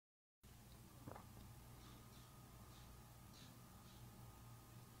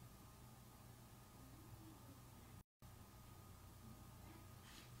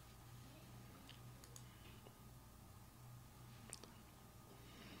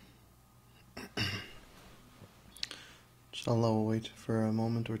Inshallah, we'll wait for a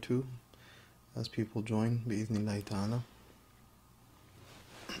moment or two as people join. Bi-idhnillahi ta'ala.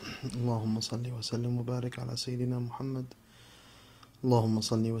 Allahumma salli wa sallim wa barik ala Sayyidina Muhammad. Allahumma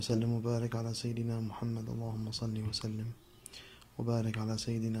salli wa sallim wa barik ala Sayyidina Muhammad. Allahumma salli wa sallim wa barik ala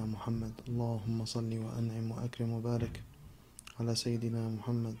Sayyidina Muhammad. Allahumma salli wa an'im wa akrim wa barik ala Sayyidina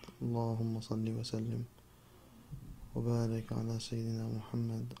Muhammad. Allahumma salli wa sallim wa barik ala Sayyidina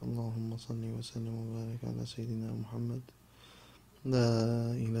Muhammad. Allahumma salli wa sallim wa barik ala Sayyidina Muhammad.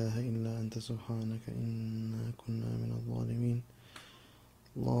 لا إله إلا أنت سبحانك إنا كنا من الظالمين.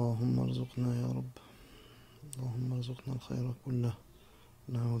 اللهم ارزقنا يا رب، اللهم ارزقنا الخير كله،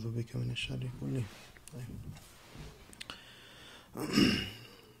 نعوذ بك من الشر كله.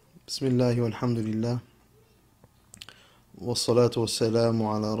 بسم الله والحمد لله والصلاة والسلام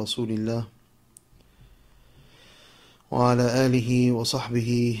على رسول الله وعلى آله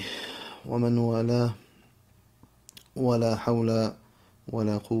وصحبه ومن والاه، ولا حول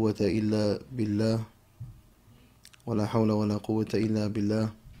ولا قوة إلا بالله، ولا حول ولا قوة إلا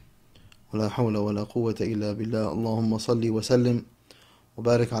بالله، ولا حول ولا قوة إلا بالله. اللهم صل وسلم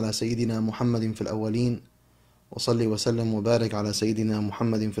وبارك على سيدنا محمد في الأولين، وصل وسلم وبارك على سيدنا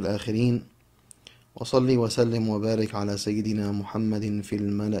محمد في الآخرين، وصل وسلم وبارك على سيدنا محمد في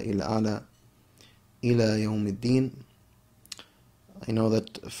الملأ الأعلى إلى يوم الدين. I know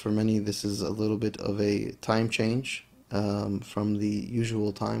that for many this is a little bit of a time change from the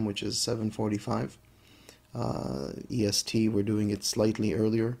usual time, which is 7:45 EST. We're doing it slightly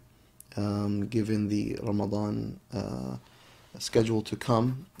earlier, given the Ramadan schedule to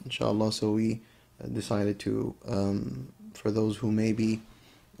come, inshallah. So we decided to, for those who may be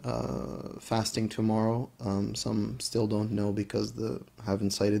fasting tomorrow, some still don't know because they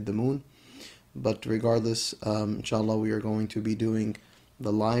haven't sighted the moon. But regardless, inshallah, we are going to be doing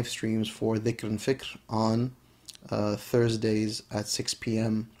the live streams for Dhikr and Fikr on Thursdays at 6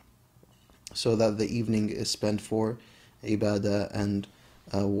 p.m. so that the evening is spent for ibadah and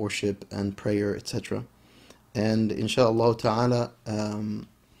worship and prayer, etc. And inshallah ta'ala,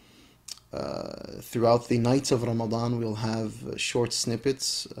 throughout the nights of Ramadan, we'll have short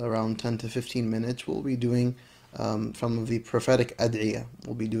snippets, around 10 to 15 minutes. We'll be doing from the prophetic ad'iyah.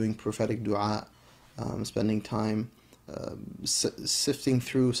 We'll be doing prophetic dua, spending time sifting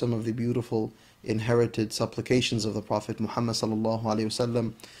through some of the beautiful inherited supplications of the Prophet Muhammad sallallahu alaihi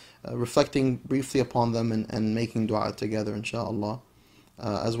wasallam, reflecting briefly upon them and making dua together, inshallah,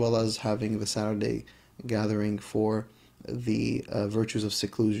 as well as having the Saturday gathering for the virtues of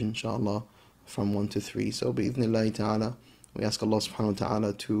seclusion, inshallah, from 1 to 3. So bi-idhnillahi ta'ala, we ask Allah subhanahu wa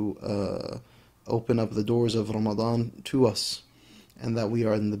ta'ala to open up the doors of Ramadan to us, and that we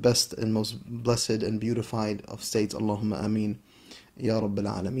are in the best and most blessed and beautified of states. Allahumma ameen ya rabbil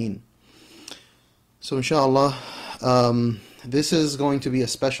alameen. So inshallah, this is going to be a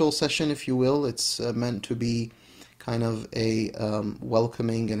special session, if you will. It's meant to be kind of a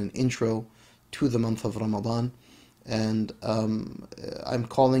welcoming and an intro to the month of Ramadan, and I'm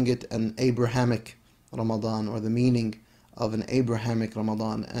calling it an Abrahamic Ramadan, or the meaning of an Abrahamic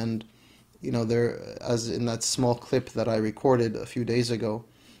Ramadan. And you know, there, as in that small clip that I recorded a few days ago,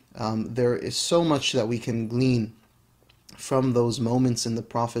 there is so much that we can glean from those moments in the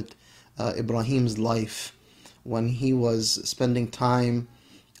Prophet Ibrahim's life, when he was spending time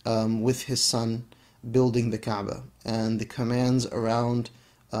with his son building the Kaaba, and the commands around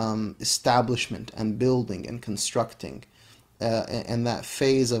establishment and building and constructing, and that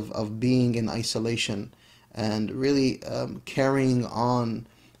phase of being in isolation, and really carrying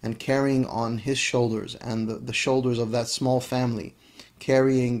on his shoulders and the shoulders of that small family,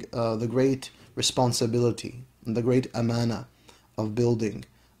 carrying the great responsibility and the great amana of building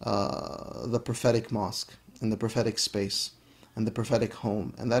the prophetic mosque and the prophetic space and the prophetic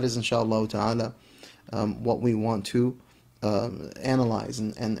home. And that is, inshallah ta'ala, what we want to analyze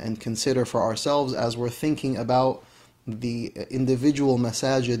and consider for ourselves as we're thinking about the individual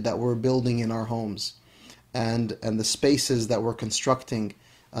masajid that we're building in our homes, and the spaces that we're constructing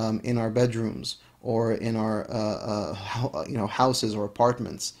in our bedrooms or in our houses or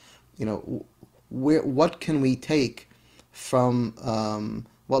apartments. What can we take from,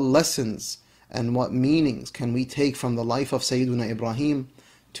 what lessons and what meanings can we take from the life of Sayyiduna Ibrahim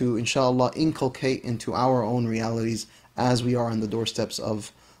to, inshallah, inculcate into our own realities as we are on the doorsteps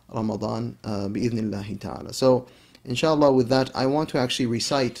of Ramadan, bi-idhnillahi ta'ala. So inshallah, with that, I want to actually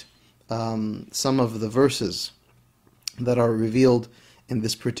recite some of the verses that are revealed in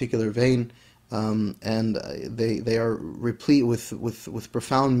this particular vein, and they are replete with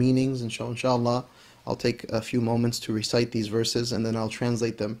profound meanings. And inshallah, I'll take a few moments to recite these verses, and then I'll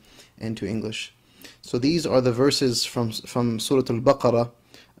translate them into English. So these are the verses from Surah Al-Baqarah,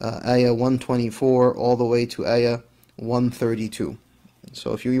 ayah 124 all the way to ayah 132.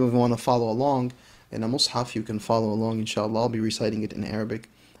 So if you even want to follow along in a mushaf, you can follow along, inshallah. I'll be reciting it in Arabic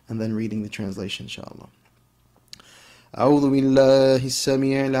and then reading the translation, inshallah. أعوذ بالله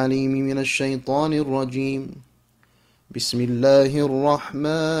السميع العليم من الشيطان الرجيم بسم الله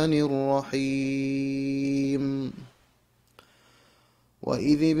الرحمن الرحيم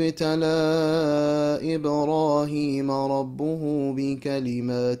وإذ ابتلى إبراهيم ربه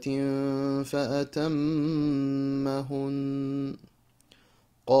بكلمات فأتمهن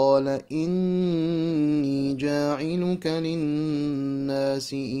قال إني جاعلك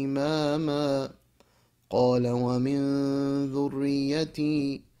للناس إماما قال ومن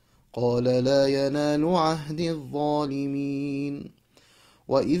ذريتي قال لا ينال عهد الظالمين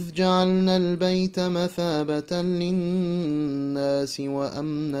وإذ جعلنا البيت مثابة للناس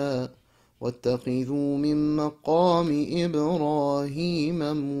وأمنا واتخذوا من مقام إبراهيم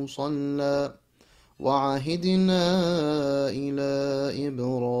مصلى وعهدنا إلى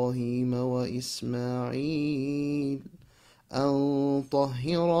إبراهيم وإسماعيل أن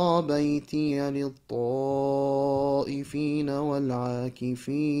طهرا بيتي للطائفين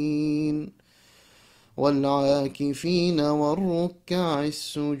والعاكفين والركع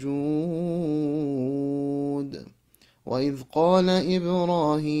السجود وإذ قال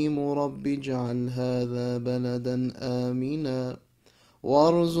إبراهيم رب اجعل هذا بلدا آمنا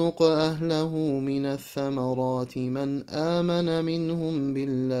وارزق أهله من الثمرات من آمن منهم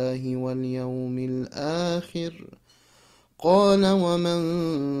بالله واليوم الآخر قال ومن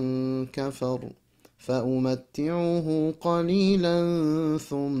كفر فأمتعه قليلا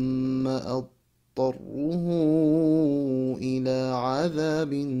ثم أضطره إلى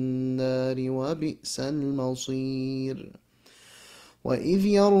عذاب النار وبئس المصير وإذ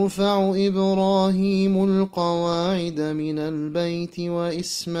يرفع إبراهيم القواعد من البيت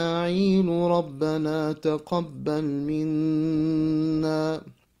وإسماعيل ربنا تقبل منا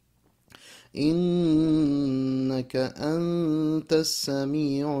إنك أنت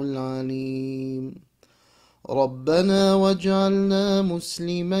السميع العليم ربنا واجعلنا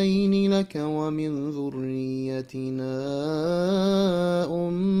مسلمين لك ومن ذريتنا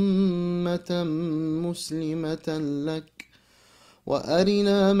أمة مسلمة لك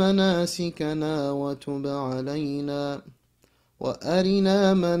وأرنا مناسكنا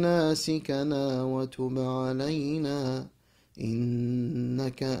وتب علينا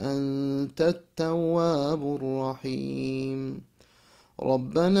إنك أنت التواب الرحيم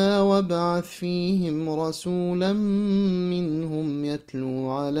ربنا وابعث فيهم رسولا منهم يتلو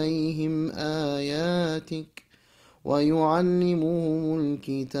عليهم آياتك ويعلمهم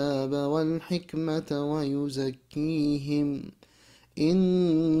الكتاب والحكمة ويزكيهم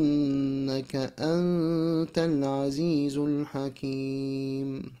إنك أنت العزيز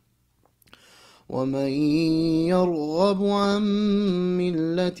الحكيم ومن يرغب عن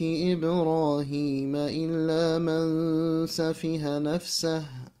ملة إبراهيم إلا من سفه نفسه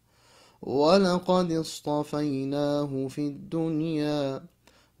ولقد اصطفيناه في الدنيا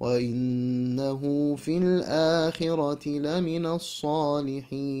وإنه في الآخرة لمن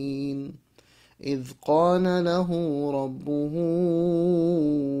الصالحين إذ قال له ربه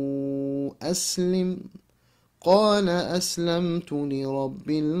أسلم قال أسلمت لرب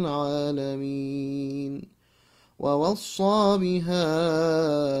العالمين ووصى بها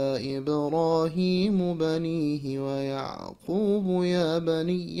إبراهيم بنيه ويعقوب يا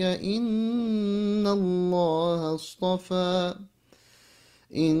بني إن الله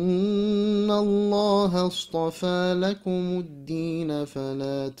اصطفى لكم الدين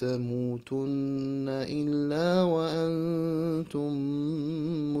فلا تموتن إلا وأنتم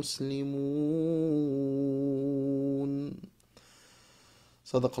مسلمون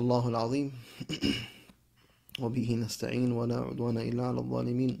صدق الله العظيم وبه نستعين ولا عدوان إلا على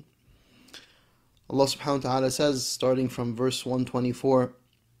الظالمين. Allah subhanahu wa ta'ala says, starting from verse 124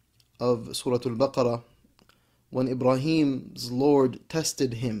 of Surah Al-Baqarah, when Ibrahim's Lord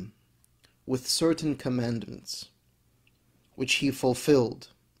tested him with certain commandments, which he fulfilled,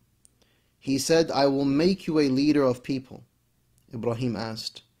 he said, I will make you a leader of people. Ibrahim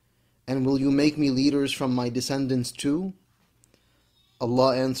asked, and will you make me leaders from my descendants too?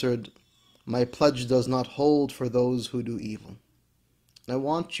 Allah answered, my pledge does not hold for those who do evil. I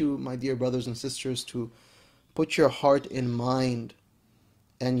want you, my dear brothers and sisters, to put your heart and mind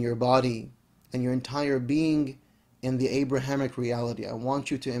and your body and your entire being in the Abrahamic reality. I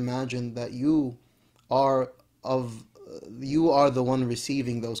want you to imagine that you are the one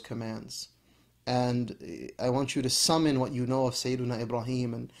receiving those commands. And I want you to summon what you know of Sayyidina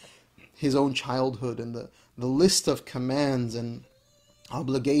Ibrahim and his own childhood and the list of commands and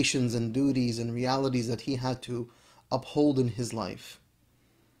obligations and duties and realities that he had to uphold in his life.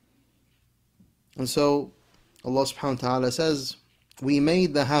 And so Allah subhanahu wa ta'ala says, we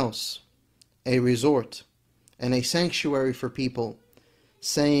made the house a resort and a sanctuary for people,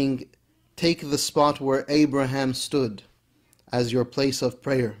 saying, take the spot where Abraham stood as your place of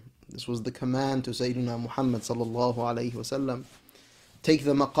prayer. This was the command to Sayyidina Muhammad sallallahu alayhi wasallam. Take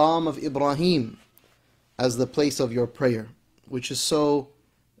the maqam of Ibrahim as the place of your prayer, which is so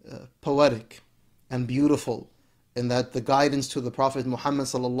poetic and beautiful, in that the guidance to the Prophet Muhammad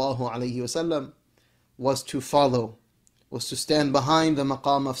sallallahu alayhi wasallam was to follow, was to stand behind the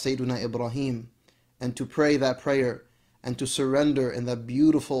maqam of Sayyidina Ibrahim and to pray that prayer and to surrender in that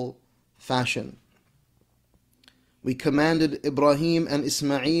beautiful fashion. We commanded Ibrahim and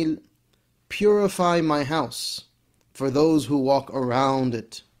Ismail, purify my house for those who walk around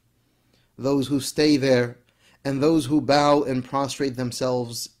it, those who stay there, and those who bow and prostrate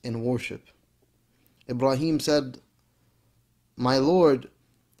themselves in worship. Ibrahim said, my Lord,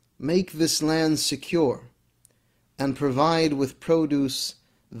 make this land secure and provide with produce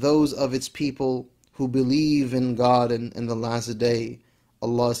those of its people who believe in God and in the last day.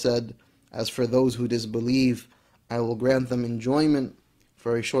 Allah said, as for those who disbelieve, I will grant them enjoyment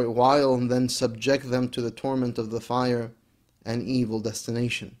for a short while and then subject them to the torment of the fire and evil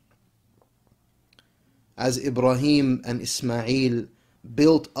destination. As Ibrahim and Ismail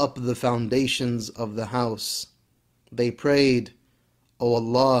built up the foundations of the house, they prayed, O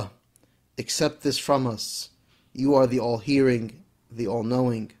Allah, accept this from us. You are the all-hearing, the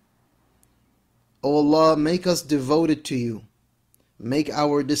all-knowing. O Allah, make us devoted to you. Make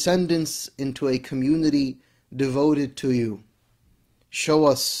our descendants into a community devoted to you. Show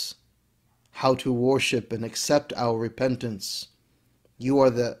us how to worship and accept our repentance. You are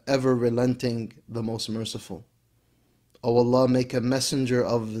the ever-relenting, the most merciful. O Allah, make a messenger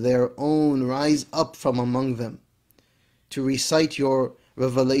of their own rise up from among them to recite your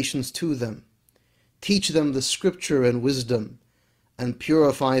revelations to them. Teach them the scripture and wisdom and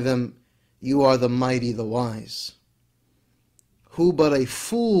purify them. You are the mighty, the wise. Who but a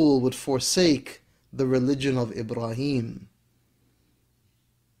fool would forsake the religion of Ibrahim?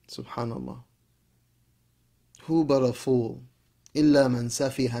 Subhanallah. Who but a fool, إِلَّا مَنْ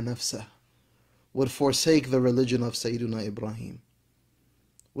سَفِيهَ نَفْسَهُ, would forsake the religion of Sayyiduna Ibrahim?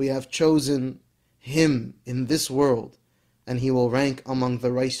 We have chosen him in this world, and he will rank among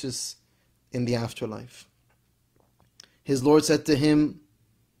the righteous in the afterlife. His Lord said to him,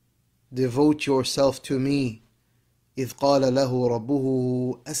 devote yourself to me. إِذْ قَالَ لَهُ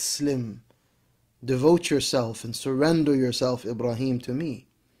رَبُّهُ أَسْلِمْ. Devote yourself and surrender yourself, Ibrahim, to me.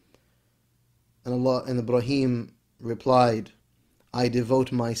 And Ibrahim replied, I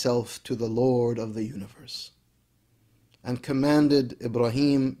devote myself to the Lord of the universe. And commanded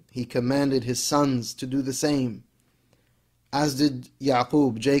Ibrahim, he commanded his sons to do the same. As did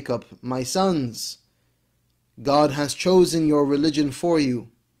Yaqub, Jacob, my sons, God has chosen your religion for you,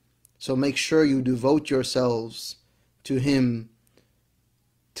 so make sure you devote yourselves to him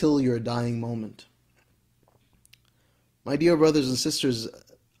till your dying moment. My dear brothers and sisters,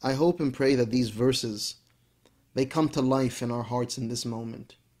 I hope and pray that these verses, they come to life in our hearts in this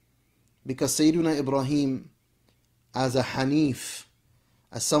moment. Because Sayyiduna Ibrahim, as a Hanif,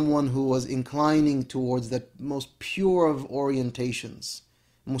 as someone who was inclining towards that most pure of orientations,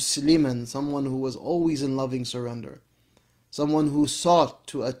 Musliman, someone who was always in loving surrender, someone who sought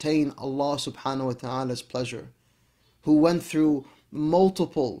to attain Allah subhanahu wa ta'ala's pleasure, who went through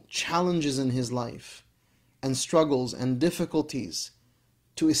multiple challenges in his life and struggles and difficulties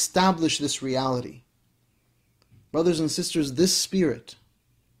to establish this reality. Brothers and sisters, this spirit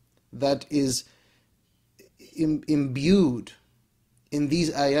that is imbued in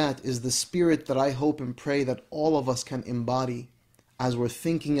these ayat is the spirit that I hope and pray that all of us can embody as we're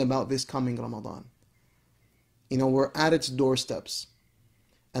thinking about this coming Ramadan. You know, we're at its doorsteps,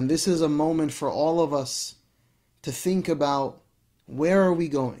 and this is a moment for all of us to think about, where are we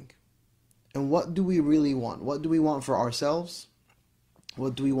going? And what do we really want? What do we want for ourselves?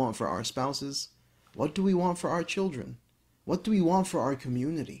 What do we want for our spouses? What do we want for our children? What do we want for our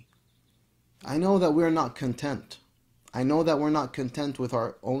community? I know that we're not content. I know that we're not content with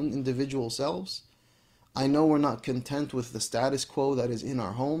our own individual selves. I know we're not content with the status quo that is in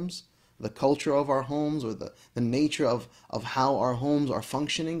our homes, the culture of our homes, or the nature of how our homes are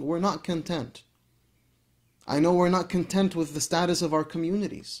functioning. We're not content. I know we're not content with the status of our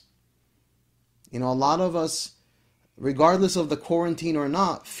communities. You know, a lot of us, regardless of the quarantine or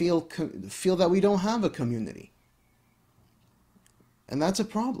not, feel that we don't have a community. And that's a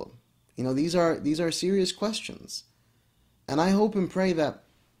problem. These are serious questions. And I hope and pray that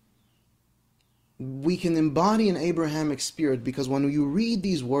we can embody an Abrahamic spirit, because when you read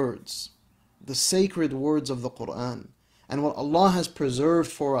these words, the sacred words of the Quran, and what Allah has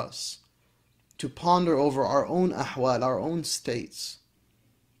preserved for us to ponder over our own ahwal, our own states,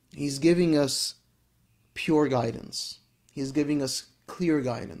 He's giving us pure guidance. He's giving us clear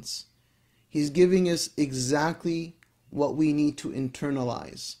guidance. He's giving us exactly what we need to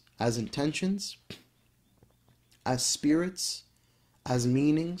internalize as intentions, as spirits, as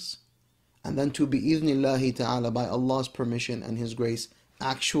meanings, and then to bi'idhnillahi ta'ala, by Allah's permission and His grace,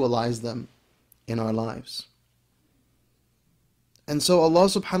 actualize them in our lives. And so Allah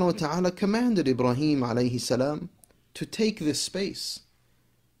subhanahu wa ta'ala commanded Ibrahim alayhi salam to take this space,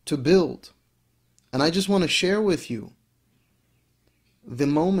 to build. And I just want to share with you the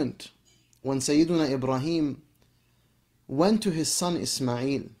moment when Sayyiduna Ibrahim went to his son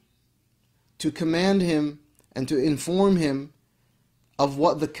Ismail to command him and to inform him of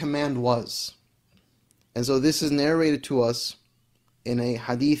what the command was. And so this is narrated to us in a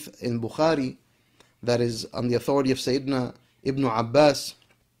hadith in Bukhari that is on the authority of Sayyidna Ibn Abbas,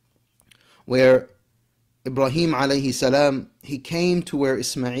 where Ibrahim alayhi salam, he came to where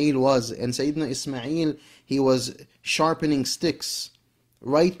Ismail was, and Sayyidina Ismail, he was sharpening sticks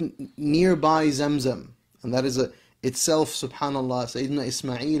right nearby Zamzam. And that is itself, subhanallah, Sayyidina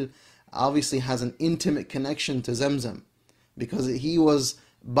Ismail obviously has an intimate connection to Zamzam, because he was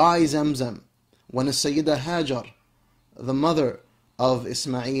by Zamzam when a Sayyida Hajar, the mother of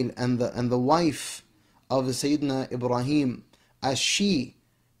Ismail and the wife of Sayyidina Ibrahim, as she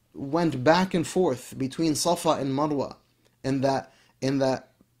went back and forth between Safa and Marwa in that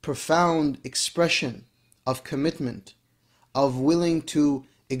profound expression of commitment, of willing to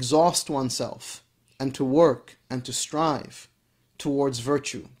exhaust oneself and to work and to strive towards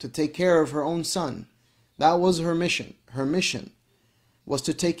virtue, to take care of her own son. That was her mission. Her mission was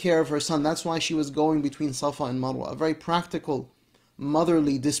to take care of her son. That's why she was going between Safa and Marwa. A very practical,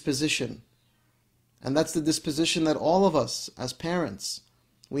 motherly disposition. And that's the disposition that all of us as parents,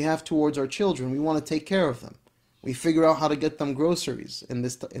 we have towards our children. We want to take care of them. We figure out how to get them groceries in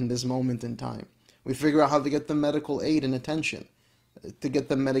this moment in time. We figure out how to get them medical aid and attention, to get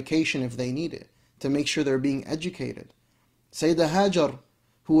them medication if they need it, to make sure they're being educated. Sayyida Hajar,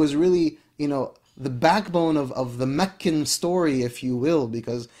 who was really, the backbone of the Meccan story, if you will,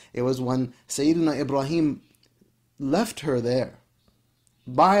 because it was when Sayyidina Ibrahim left her there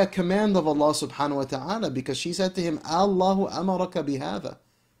by a command of Allah subhanahu wa ta'ala, because she said to him, Allahu amaraka bihada.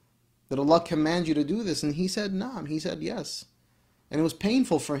 Did Allah command you to do this? And he said, Naam. He said, yes. And it was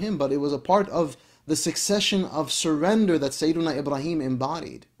painful for him, but it was a part of the succession of surrender that Sayyidina Ibrahim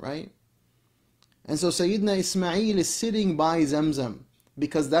embodied, right? And so Sayyidina Ismail is sitting by Zamzam,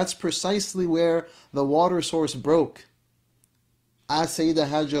 because that's precisely where the water source broke. As Sayyida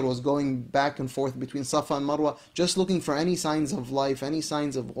Hajar was going back and forth between Safa and Marwa, just looking for any signs of life, any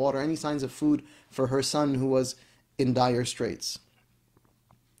signs of water, any signs of food for her son who was in dire straits.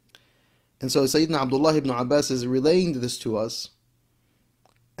 And so Sayyidina Abdullah ibn Abbas is relaying this to us.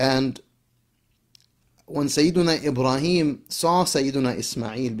 And when Sayyiduna Ibrahim saw Sayyiduna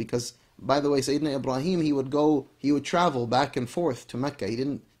Ismail, because by the way, Sayyidina Ibrahim, he would travel back and forth to Mecca. He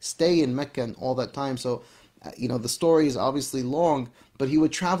didn't stay in Mecca all that time. So, the story is obviously long, but he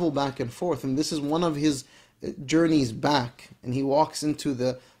would travel back and forth. And this is one of his journeys back. And he walks into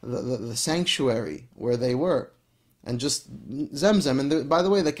the sanctuary where they were. And just Zamzam. And by the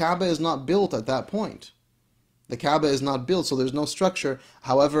way, the Kaaba is not built at that point. The Kaaba is not built, so there's no structure.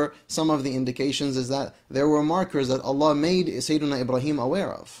 However, some of the indications is that there were markers that Allah made Sayyidina Ibrahim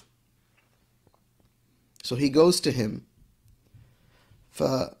aware of. So he goes to him.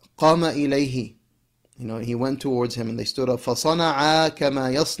 فَقَامَ إِلَيْهِ. He went towards him and they stood up. فَصَنَعَا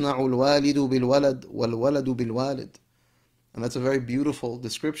كَمَا يَصْنَعُ الْوَالِدُ بِالْوَلَدِ وَالْوَلَدُ بِالْوَالِدِ. And that's a very beautiful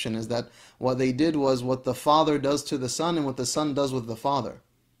description, is that what they did was what the father does to the son and what the son does with the father,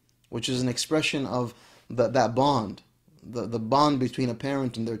 which is an expression of that bond, the bond between a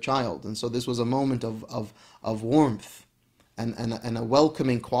parent and their child. And so this was a moment of warmth and a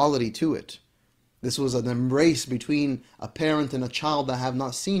welcoming quality to it. This was an embrace between a parent and a child that have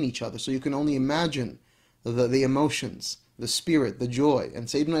not seen each other. So you can only imagine the emotions, the spirit, the joy. And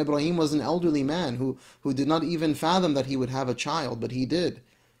Sayyidina Ibrahim was an elderly man who did not even fathom that he would have a child, but he did.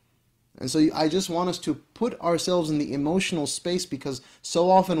 And so I just want us to put ourselves in the emotional space, because so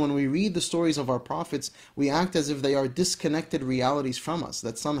often when we read the stories of our prophets, we act as if they are disconnected realities from us,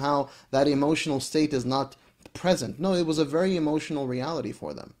 that somehow that emotional state is not present. No, it was a very emotional reality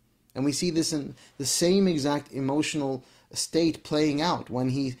for them. And we see this in the same exact emotional state playing out when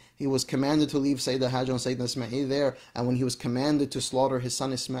he was commanded to leave Sayyida Hajar and Sayyidina Ismail there, and when he was commanded to slaughter his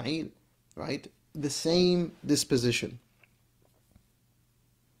son Ismail, right? The same disposition.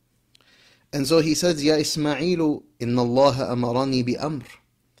 And so he says, Ya Ismailu, inna Allah amarani bi amr.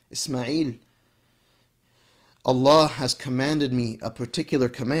 Ismail, Allah has commanded me a particular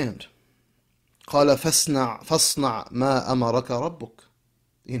command. قال فاصنع ما أمرك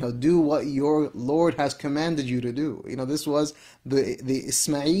ربك. Do what your Lord has commanded you to do. This was the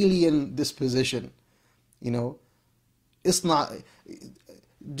Ismailian disposition. Isna,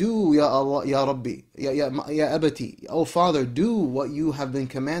 do ya Allah, ya Rabbi, ya Abati, oh Father, do what you have been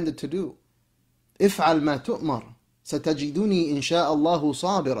commanded to do. افعل ما تؤمر ستجدني إن شاء الله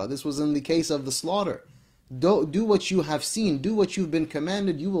صابرا. This was in the case of the slaughter. Do what you have seen, do what you've been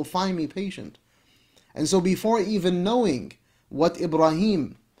commanded, you will find me patient. And so before even knowing what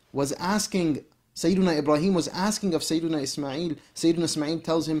Ibrahim was asking, Sayyiduna Ibrahim was asking of Sayyiduna Ismail, Sayyiduna Ismail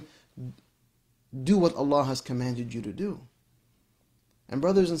tells him, do what Allah has commanded you to do. And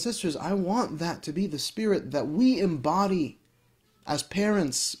brothers and sisters, I want that to be the spirit that we embody as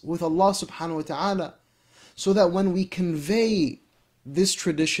parents with Allah subhanahu wa ta'ala, so that when we convey this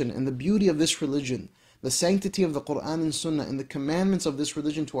tradition and the beauty of this religion, the sanctity of the Quran and Sunnah and the commandments of this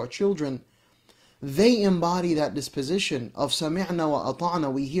religion to our children, they embody that disposition of sami'na wa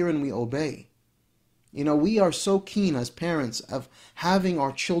ata'na, we hear and we obey. We are so keen as parents of having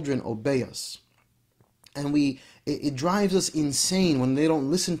our children obey us. And it drives us insane when they don't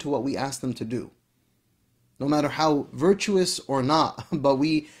listen to what we ask them to do. No matter how virtuous or not, but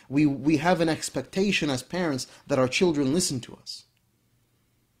we have an expectation as parents that our children listen to us.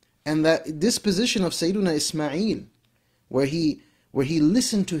 And that disposition of Sayyiduna Ismail, where he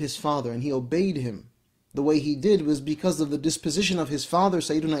listened to his father and he obeyed him the way he did, was because of the disposition of his father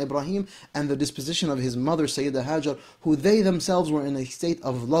Sayyiduna Ibrahim and the disposition of his mother Sayyida Hajar, who they themselves were in a state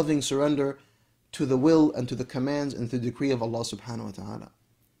of loving surrender to the will and to the commands and to the decree of Allah subhanahu wa ta'ala.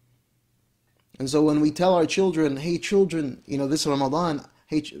 And so when we tell our children, hey children, this Ramadan,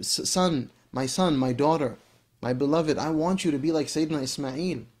 hey son, my daughter, my beloved, I want you to be like Sayyidina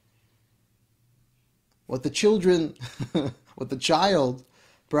Ismail. What the children, what the child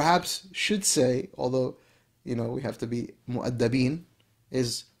perhaps should say, although, we have to be mu'addabin,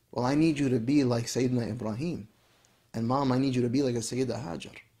 is, well, I need you to be like Sayyidina Ibrahim. And mom, I need you to be like a Sayyida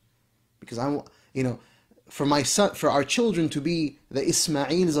Hajar. Because for our children to be the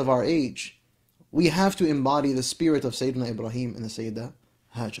Ismails of our age, we have to embody the spirit of Sayyidina Ibrahim and the Sayyida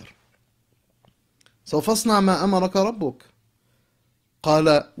Hajar. So فَاصْنَعْ مَا أَمَرَكَ رَبُّكَ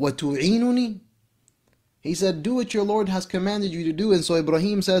قَالَ وَتُعِينُنِي. He said, do what your Lord has commanded you to do. And so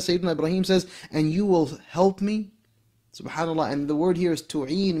Sayyidina Ibrahim says, and you will help me. SubhanAllah. And the word here is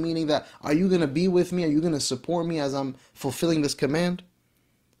tu'een, meaning that, are you going to be with me? Are you going to support me as I'm fulfilling this command?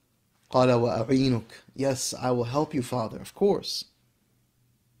 قَالَ وَأَعِينُكَ. Yes, I will help you, Father, of course.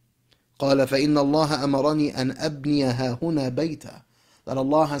 قال فإن الله أمرني أن أبني ها هنا بيتا. That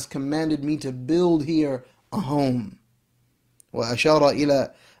Allah has commanded me to build here a home. وأشار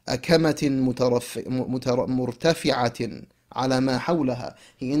إلى أكمة مرتفعة على ما حولها.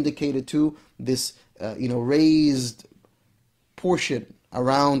 He indicated to this raised portion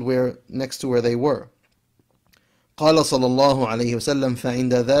around next to where they were. قال صلى الله عليه وسلم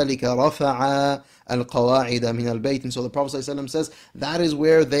فعند ذلك رفع القواعد من البيت. And so the Prophet ﷺ says that is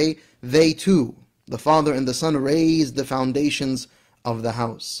where they too, the father and the son, raised the foundations of the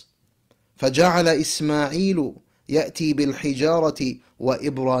house. فجعل إسماعيل يأتي بالحجارة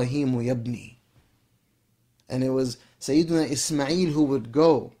وإبراهيم يبني. And it was Sayyidina Ismail who would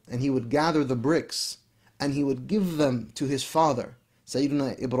go and he would gather the bricks and he would give them to his father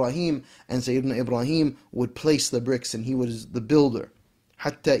Sayyidina Ibrahim, and Sayyidina Ibrahim would place the bricks and he was the builder.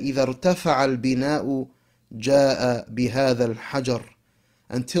 حتى إذا ارتفع البناء جاء بهذا الحجر.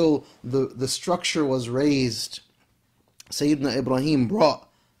 Until the structure was raised, Sayyidina Ibrahim brought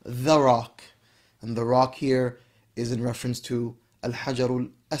the rock. And the rock here is in reference to Al-Hajar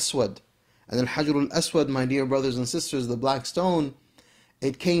al-Aswad. And Al-Hajar al-Aswad, my dear brothers and sisters, the black stone,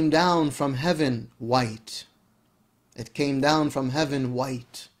 it came down from heaven white. It came down from heaven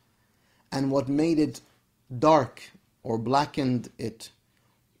white. And what made it dark or blackened it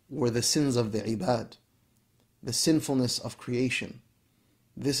were the sins of the ibad, the sinfulness of creation.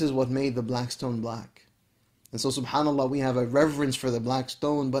 This is what made the black stone black. And so subhanAllah, we have a reverence for the black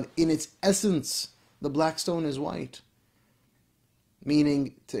stone, but in its essence, the black stone is white.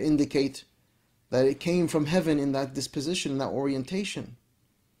 Meaning to indicate that it came from heaven in that disposition, in that orientation.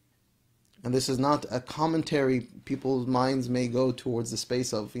 And this is not a commentary. People's minds may go towards the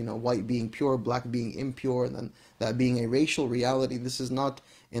space of, white being pure, black being impure, and then that being a racial reality. This is not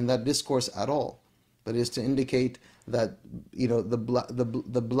in that discourse at all, but is to indicate that,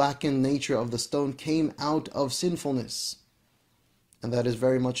 the blackened nature of the stone came out of sinfulness. And that is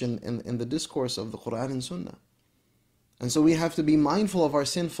very much in the discourse of the Quran and Sunnah. And so we have to be mindful of our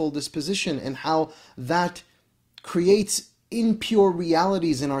sinful disposition and how that creates impure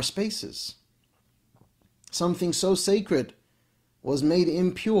realities in our spaces. Something so sacred was made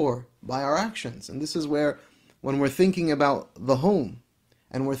impure by our actions. And this is where, when we're thinking about the home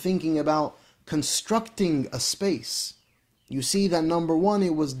and we're thinking about constructing a space, you see that number one,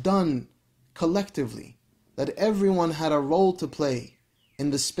 it was done collectively, that everyone had a role to play in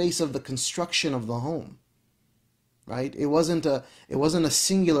the space of the construction of the home. Right? It wasn't a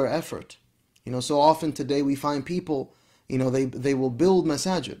singular effort. So often today we find people, they will build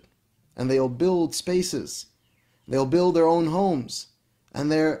masajid, and they'll build spaces, they'll build their own homes,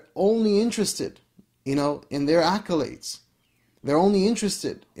 and they're only interested, in their accolades. They're only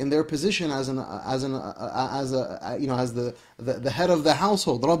interested in their position as the head of the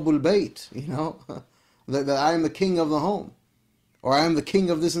household, Rabbul Bayt, that I am the king of the home, or I am the king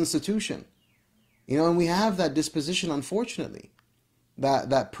of this institution. And we have that disposition, unfortunately,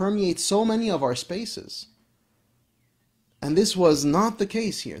 that permeates so many of our spaces. And this was not the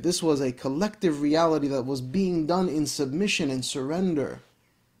case here. This was a collective reality that was being done in submission and surrender.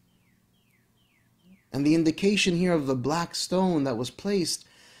 And the indication here of the black stone that was placed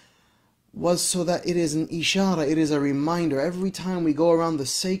was so that it is an ishara, it is a reminder. Every time we go around the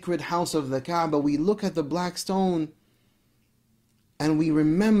sacred house of the Kaaba, we look at the black stone and we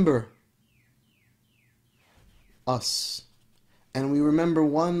remember us. And we remember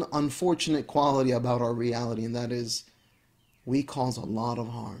one unfortunate quality about our reality, and that is we cause a lot of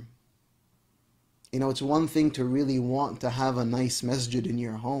harm. It's one thing to really want to have a nice masjid in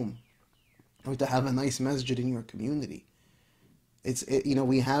your home, or to have a nice masjid in your community.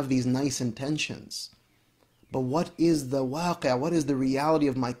 We have these nice intentions. But what is the waqi'? What is the reality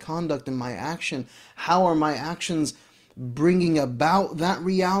of my conduct and my action? How are my actions bringing about that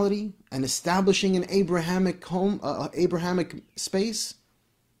reality and establishing an Abrahamic home, Abrahamic space?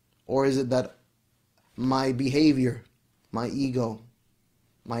 Or is it that my behavior, my ego,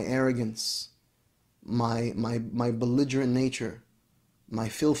 my arrogance, my belligerent nature, my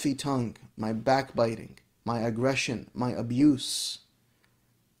filthy tongue, my backbiting, my aggression, my abuse,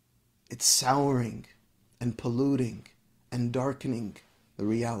 it's souring and polluting and darkening the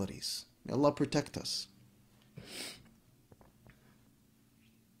realities? May Allah protect us.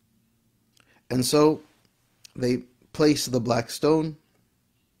 And so they place the black stone,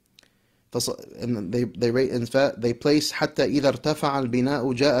 and they place حتى إذا ارتفع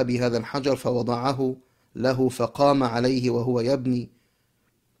البناء جاء بهذا الحجر فوضعه له فقام عليه وهو يبني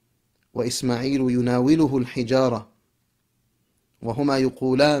وإسماعيل يناوله الحجارة وهما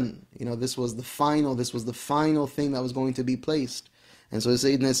يقولان. This was the final thing that was going to be placed. And so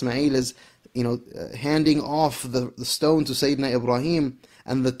Sayyidina Ismail is handing off the stone to Sayyidina Ibrahim,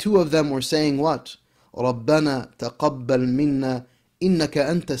 and the two of them were saying what? رَبَّنَا تَقَبَّلْ مِنَّا إِنَّكَ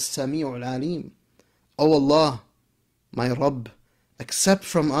أَنْتَ السَّمِيعُ الْعَلِيمُ. O Allah, my Rabb, accept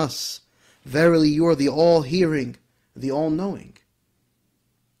from us. Verily you are the all-hearing, the all-knowing.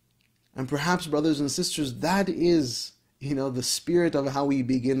 And perhaps, brothers and sisters, that is, the spirit of how we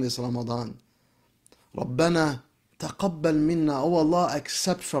begin this Ramadan. رَبَّنَا تَقَبَّلْ مِنَّا. O Allah,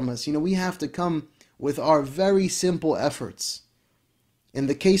 accept from us. We have to come with our very simple efforts. In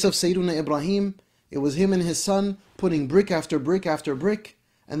the case of Sayyidina Ibrahim, it was him and his son putting brick after brick after brick.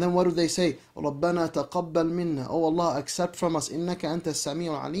 And then what do they say? رَبَّنَا تَقَبَّلْ مِنَّا. O Allah, accept from us. إِنَّكَ أَنْتَ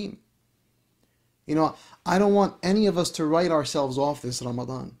السَّمِيعُ الْعَلِيمُ. I don't want any of us to write ourselves off this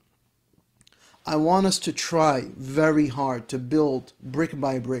Ramadan. I want us to try very hard to build brick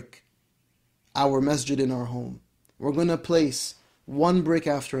by brick our masjid in our home. We're going to place one brick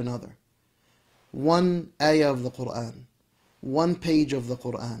after another. One ayah of the Quran. One page of the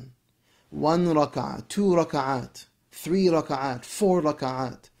Quran. One rak'ah, 2 rak'at, 3 rak'at, 4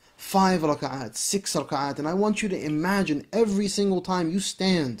 rak'at, 5 rak'at, 6 rak'at. And I want you to imagine every single time you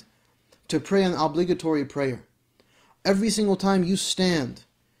stand to pray an obligatory prayer, every single time you stand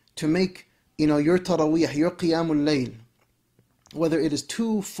to make your taraweeh, your qiyamul layl, whether it is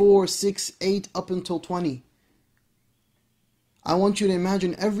 2, 4, 6, 8, up until 20. I want you to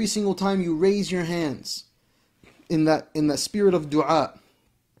imagine every single time you raise your hands in that spirit of dua.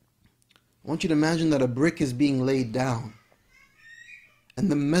 I want you to imagine that a brick is being laid down,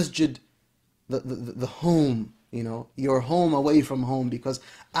 and the masjid, the home, your home away from home, because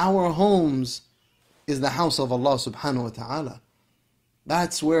our homes is the house of Allah subhanahu wa ta'ala.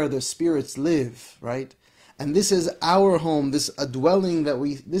 That's where the spirits live, right? And this is our home, this a dwelling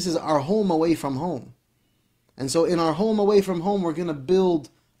this is our home away from home. And so in our home away from home, we're going to build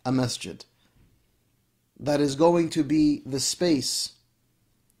a masjid that is going to be the space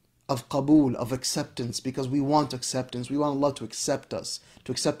of qabul, of acceptance, because we want acceptance. We want Allah to accept us,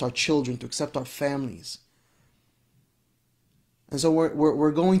 to accept our children, to accept our families. And so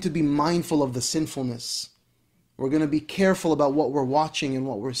we're going to be mindful of the sinfulness. We're going to be careful about what we're watching and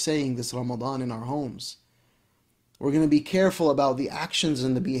what we're saying this Ramadan in our homes. We're going to be careful about the actions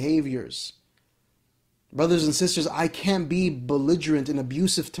and the behaviors. Brothers and sisters, I can't be belligerent and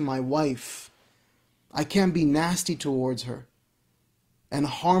abusive to my wife. I can't be nasty towards her and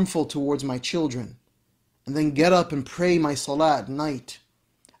harmful towards my children, and then get up and pray my salah at night,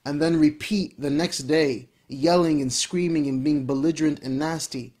 and then repeat the next day, yelling and screaming and being belligerent and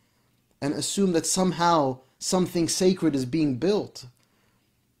nasty, and assume that somehow something sacred is being built.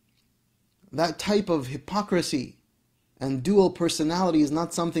 That type of hypocrisy and dual personality is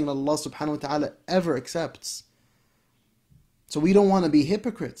not something that Allah subhanahu wa ta'ala ever accepts. So we don't want to be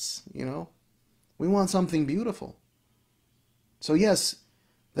hypocrites, We want something beautiful. So yes,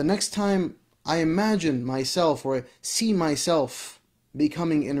 the next time I imagine myself or see myself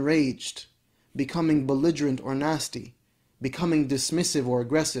becoming enraged, becoming belligerent or nasty, becoming dismissive or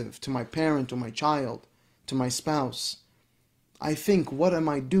aggressive to my parent or my child, to my spouse, I think, what am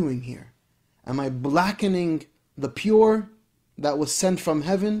I doing here? Am I blackening the pure that was sent from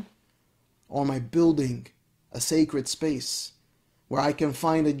heaven? Or am I building a sacred space where I can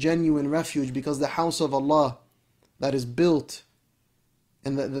find a genuine refuge? Because the house of Allah that is built,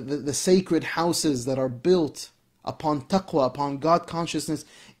 and the sacred houses that are built upon taqwa, upon God consciousness,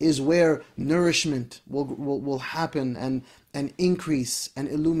 is where nourishment will happen and increase and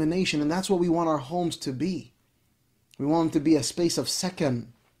illumination. And that's what we want our homes to be. We want them to be a space of sakan.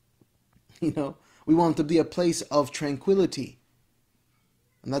 We want them to be a place of tranquility.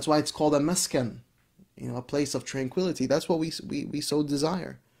 And that's why it's called a maskan, a place of tranquility. That's what we so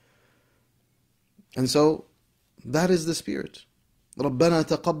desire. And so that is the spirit. رَبَّنَا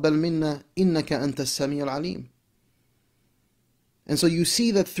تَقَبَّلْ مِنَّا إِنَّكَ أَنْتَ السَّمِيعُ الْعَلِيمُ. And so you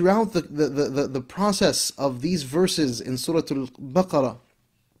see that throughout the process of these verses in Surah Al-Baqarah,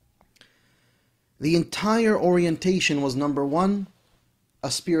 the entire orientation was, number one,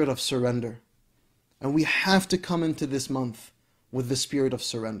 a spirit of surrender. And we have to come into this month with the spirit of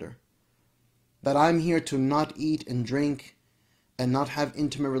surrender. That I'm here to not eat and drink and not have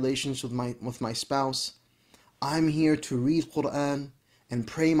intimate relations with my spouse. I'm here to read Quran and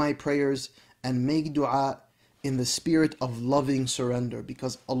pray my prayers and make dua in the spirit of loving surrender,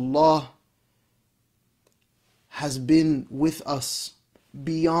 because Allah has been with us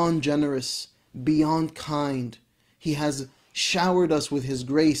beyond generous, beyond kind. He has showered us with His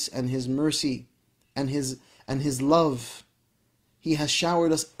grace and His mercy and His love. He has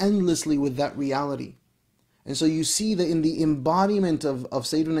showered us endlessly with that reality. And so you see that in the embodiment of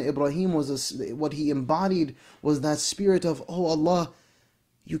Sayyidina Ibrahim, what he embodied was that spirit of, oh Allah,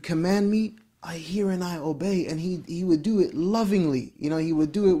 you command me, I hear and I obey. And he would do it lovingly. He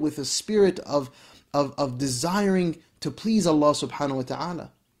would do it with a spirit of desiring to please Allah subhanahu wa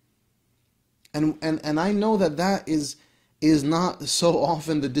ta'ala. And I know that is not so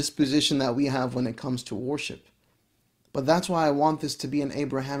often the disposition that we have when it comes to worship. But that's why I want this to be an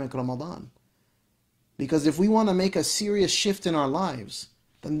Abrahamic Ramadan. Because if we want to make a serious shift in our lives,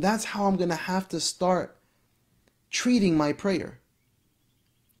 then that's how I'm going to have to start treating my prayer,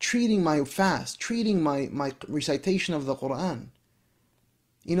 treating my fast, treating my recitation of the Quran.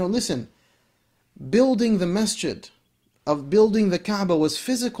 Listen, building the masjid, building the Kaaba was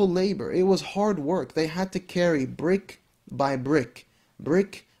physical labor. It was hard work. They had to carry brick by brick,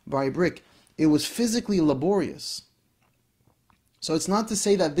 brick by brick. It was physically laborious. So it's not to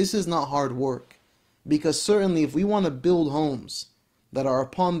say that this is not hard work. Because certainly if we want to build homes that are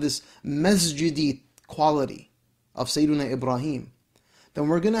upon this masjidi quality of Sayyidina Ibrahim, then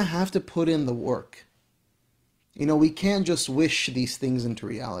we're going to have to put in the work. We can't just wish these things into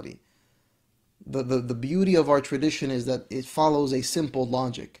reality. The beauty of our tradition is that it follows a simple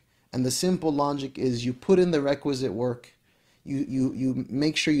logic. And the simple logic is you put in the requisite work, you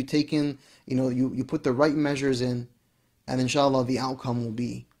make sure you take in, you put the right measures in, and inshallah the outcome will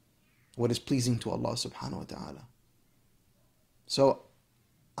be what is pleasing to Allah subhanahu wa ta'ala. So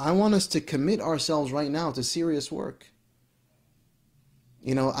I want us to commit ourselves right now to serious work.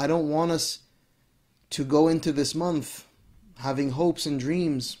 I don't want us to go into this month having hopes and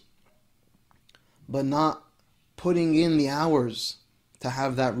dreams, but not putting in the hours to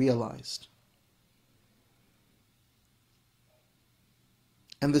have that realized.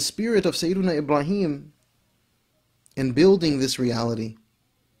 And the spirit of Sayyidina Ibrahim in building this reality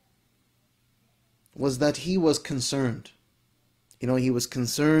was that he was concerned. You know, he was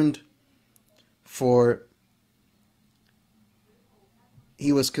concerned for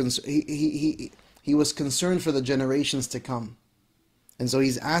he was concerned for the generations to come. And so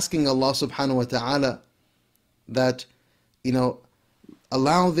he's asking Allah subhanahu wa ta'ala that, you know,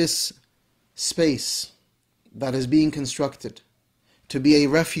 allow this space that is being constructed to be a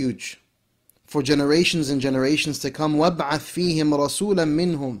refuge for generations and generations to come. وَابْعَثْ فِيهِمْ رَسُولًا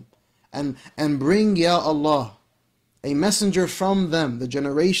مِّنْهُمْ, and bring, Ya Allah, a messenger from them, the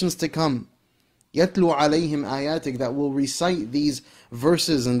generations to come, يَتْلُو عَلَيْهِمْ آيَاتِكَ, that will recite these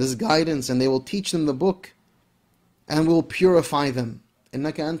verses and this guidance, and they will teach them the book, and will purify them.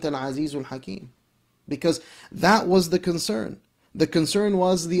 إِنَّكَ أَنْتَ الْعَزِيزُ الْحَكِيمُ. Because that was the concern. The concern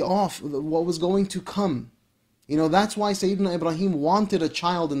was what was going to come. You know, that's why Sayyidina Ibrahim wanted a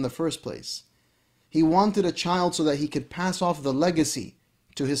child in the first place. He wanted a child so that he could pass off the legacy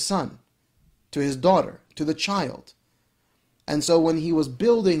to his son, to his daughter, to the child. And so when he was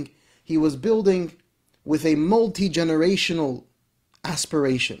building with a multi-generational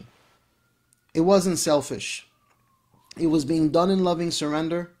aspiration. It wasn't selfish. It was being done in loving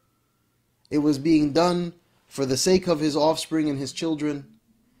surrender. It was being done for the sake of his offspring and his children.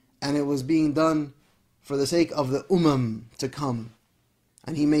 And it was being done for the sake of the to come.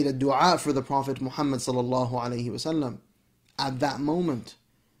 And he made a dua for the Prophet Muhammad sallallahu alaihi wasallam at that moment.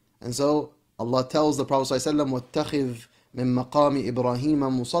 And so Allah tells the Prophet sallallahu alaihi wasallam, وَاتَّخِذْ مِن مَقَامِ إِبْرَاهِيمَ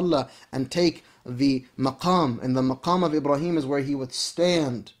مُصَلَّى, and take the maqam. And the maqam of Ibrahim is where he would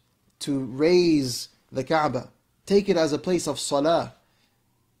stand to raise the Kaaba. Take it as a place of salah,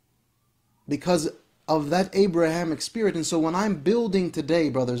 because of that Abrahamic spirit. And so when I'm building today,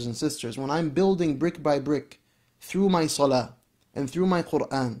 brothers and sisters, when I'm building brick by brick through my salah and through my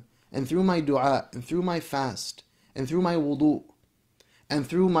Quran and through my dua and through my fast and through my wudu and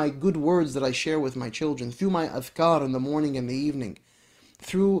through my good words that I share with my children, through my adhkar in the morning and the evening,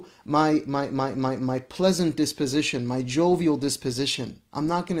 through my pleasant disposition, my jovial disposition, I'm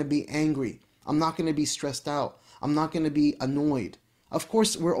not going to be angry. I'm not going to be stressed out. I'm not going to be annoyed. Of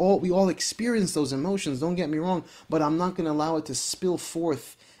course, we all experience those emotions, don't get me wrong, but I'm not going to allow it to spill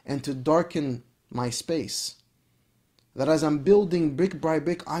forth and to darken my space. That as I'm building brick by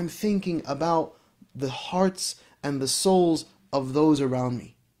brick, I'm thinking about the hearts and the souls of those around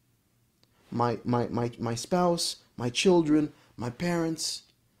me. My spouse, my children, my parents,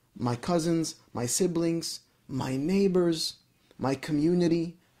 my cousins, my siblings, my neighbors, my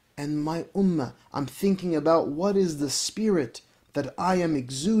community, and my ummah. I'm thinking about what is the spirit that I am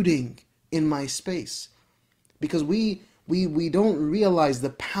exuding in my space. Because we don't realize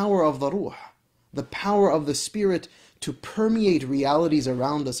the power of the ruh, the power of the spirit to permeate realities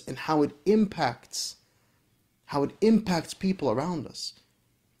around us and how it impacts people around us.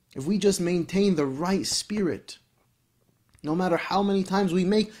 If we just maintain the right spirit, no matter how many times we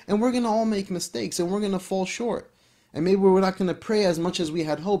make, and we're going to all make mistakes and we're going to fall short, and maybe we're not going to pray as much as we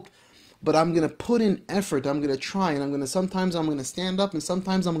had hoped, but I'm going to put in effort, I'm going to try, and sometimes I'm going to stand up and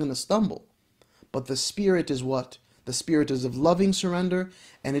sometimes I'm going to stumble. But the spirit is what? The spirit is of loving surrender,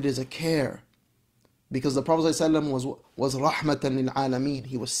 and it is a care. Because the Prophet ﷺ was rahmatan lil alameen.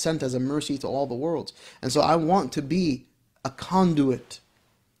 He was sent as a mercy to all the worlds. And so I want to be a conduit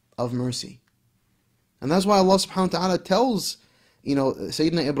of mercy. And that's why Allah subhanahu wa ta'ala tells,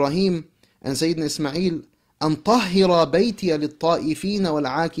 Sayyidina Ibrahim and Sayyidina Ismail, أن طهر بيتي للطائفين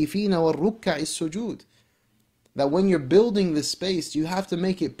والعاكفين والركع السجود. That when you're building this space, you have to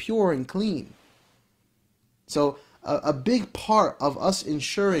make it pure and clean. So a big part of us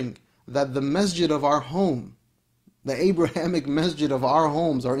ensuring that the masjid of our home, the Abrahamic masjid of our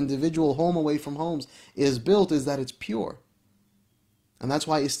homes, our individual home away from homes, is built, is that it's pure. And that's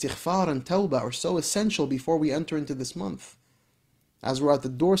why istighfar and tawbah are so essential before we enter into this month. As we're at the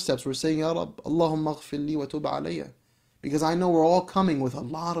doorsteps, we're saying, Ya Rabb, Allahumma ghfir li wa tub alayya. Because I know we're all coming with a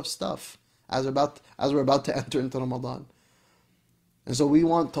lot of stuff as we're about to enter into Ramadan. And so we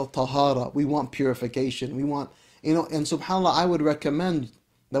want tahara, we want purification, we want, and subhanAllah, I would recommend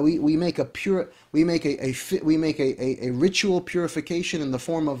that we make a ritual purification in the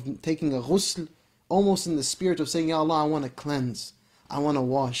form of taking a ghusl, almost in the spirit of saying, Ya Allah, I want to cleanse, I want to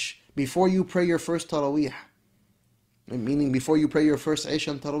wash. Before you pray your first tarawih, meaning before you pray your first Isha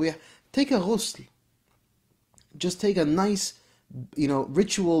and tarawih, take a ghusl. Just take a nice,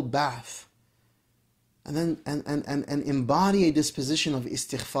 ritual bath. And then and embody a disposition of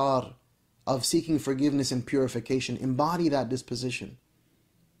istighfar of seeking forgiveness and purification. Embody that disposition,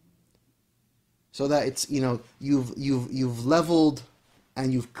 so that it's, you've leveled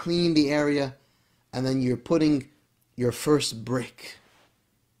and you've cleaned the area, and then you're putting your first brick,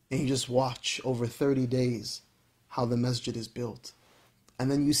 and you just watch over 30 days how the masjid is built. And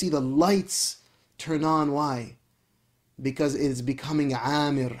then you see the lights turn on. Why? Because it is becoming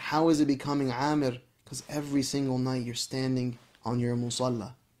amir. How is it becoming amir? Because every single night you're standing on your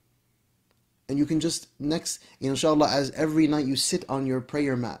musalla. And you can just inshallah, as every night you sit on your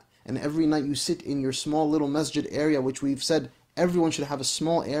prayer mat, and every night you sit in your small little masjid area, which we've said everyone should have a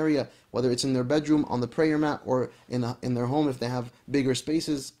small area, whether it's in their bedroom, on the prayer mat, or in their home if they have bigger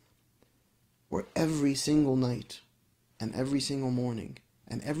spaces, where every single night and every single morning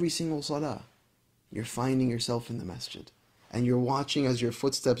and every single salah, you're finding yourself in the masjid. And you're watching as your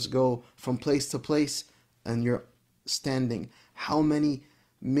footsteps go from place to place, and you're standing. How many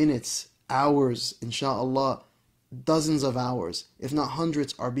minutes, hours, inshallah, dozens of hours, if not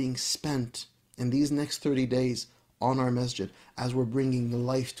hundreds, are being spent in these next 30 days on our masjid, as we're bringing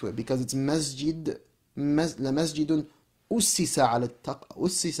life to it. Because it's masjid, masjidun ussisa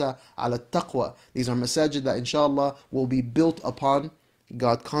ala taqwa. These are masajid that inshallah will be built upon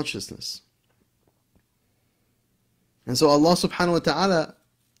God consciousness. And so Allah subhanahu wa ta'ala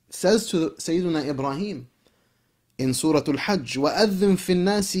says to Sayyidina Ibrahim in Surah Al-Hajj, وَأَذِّن فِي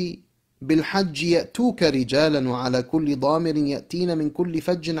النَّاسِ بِالْحَجِّ يَأْتُوكَ رِجَالًا وَعَلَى كُلِّ ضَامِرٍ يَأْتِينَ مِنْ كُلِّ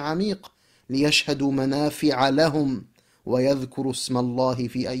فَجٍّ عَمِيقٍ لِيَشْهَدُوا مَنَافِعَ لَهُمْ وَيَذْكُرُوا اسْمَ اللَّهِ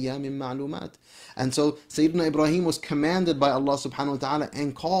فِي أَيَّامٍ مَعْلُومَاتٍ. And so Sayyidina Ibrahim was commanded by Allah subhanahu wa ta'ala,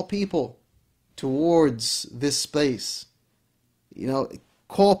 and call people towards this space.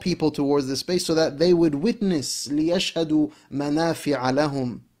 Call people towards this space so that they would witness لِيَشْهَدُوا مَنَافِعَ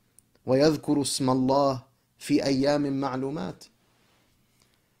لَهُمْ وَيَذْكُرُوا اسْمَ اللَّهِ فِي أَيَّامٍ مَعْلُومَاتٍ.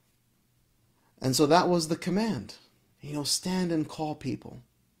 And so that was the command. Stand and call people.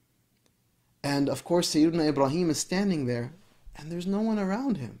 And of course Sayyidina Ibrahim is standing there, and there's no one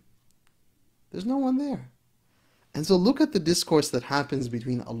around him. There's no one there. And so look at the discourse that happens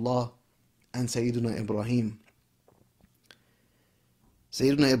between Allah and Sayyidina Ibrahim.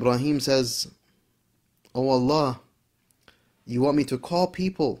 Sayyidina Ibrahim says, "Oh Allah, you want me to call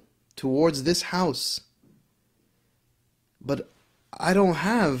people towards this house, but I don't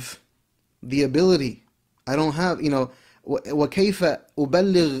have the ability. I don't have, وَكَيْفَ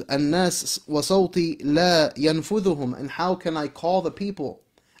أُبَلِّغْ النَّاسِ وَصَوْتِي لَا يَنْفُذُهُمْ." And how can I call the people,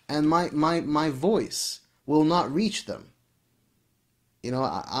 and my voice will not reach them?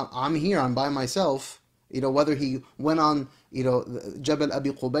 I'm here, I'm by myself. Whether he went on, Jabal Abi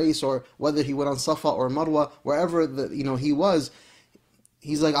Qubais, or whether he went on Safa or Marwa, wherever he was,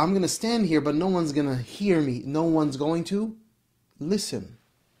 he's like, I'm going to stand here, but no one's going to hear me. No one's going to listen.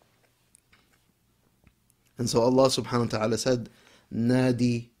 And so Allah subhanahu wa ta'ala said,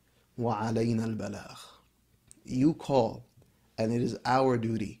 Nadi wa alayna al-balagh. You call, and it is our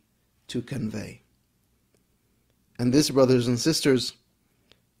duty to convey. And this, brothers and sisters,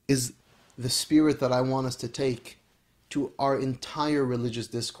 is the spirit that I want us to take to our entire religious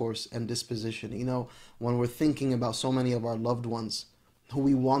discourse and disposition. When we're thinking about so many of our loved ones, who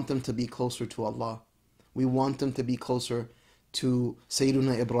we want them to be closer to Allah, we want them to be closer to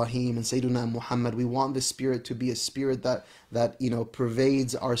Sayyidina Ibrahim and Sayyidina Muhammad. We want this spirit to be a spirit that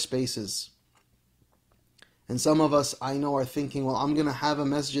pervades our spaces. And some of us, I know, are thinking, well, I'm going to have a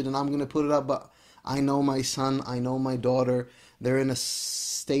masjid and I'm going to put it up, but I know my son, I know my daughter, they're in a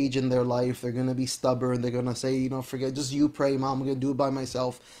stage in their life, they're going to be stubborn, they're going to say, forget, just you pray, Mom, I'm going to do it by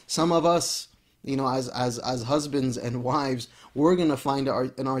myself. Some of us, as husbands and wives, we're going to find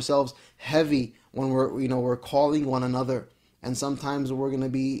in ourselves heavy when we're calling one another. And sometimes we're going to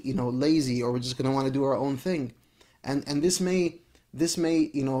be, lazy, or we're just going to want to do our own thing. And this may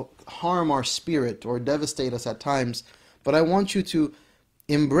harm our spirit or devastate us at times. But I want you to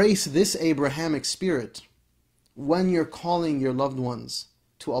embrace this Abrahamic spirit when you're calling your loved ones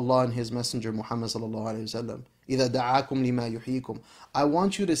to Allah and His Messenger Muhammad sallallahu alaihi wasallam. إِذَا دَعَاكُمْ لِمَا يُحْيِيكُمْ. I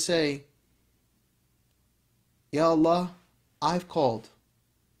want you to say, Ya Allah, I've called,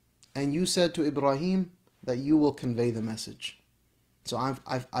 and you said to Ibrahim that you will convey the message. So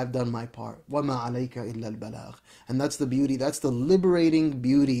I've done my part. وَمَا عَلَيْكَ إِلَّا الْبَلَاغِ. And that's the beauty, that's the liberating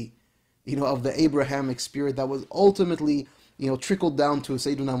beauty, of the Abrahamic spirit that was ultimately, trickled down to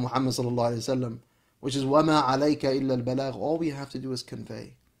Sayyidina Muhammad sallallahu alaihi wasallam, which is وَمَا عَلَيْكَ إِلَّا الْبَلَاغِ. All we have to do is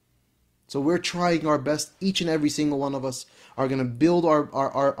convey. So we're trying our best. Each and every single one of us are going to build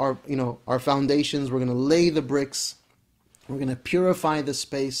our foundations. We're going to lay the bricks. We're going to purify the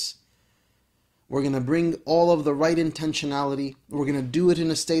space. We're going to bring all of the right intentionality. We're going to do it in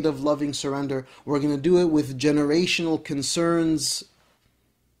a state of loving surrender. We're going to do it with generational concerns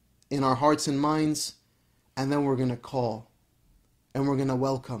in our hearts and minds. And then we're going to call. And we're going to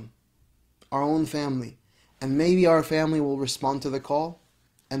welcome our own family. And maybe our family will respond to the call.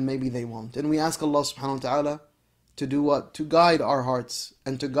 And maybe they won't. And we ask Allah subhanahu wa ta'ala to do what? To guide our hearts.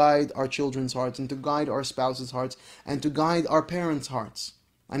 And to guide our children's hearts. And to guide our spouses' hearts. And to guide our parents' hearts.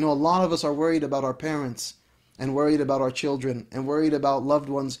 I know a lot of us are worried about our parents, and worried about our children, and worried about loved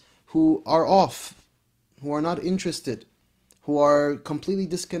ones who are off, who are not interested, who are completely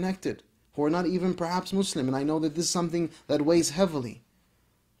disconnected, who are not even perhaps Muslim. And I know that this is something that weighs heavily.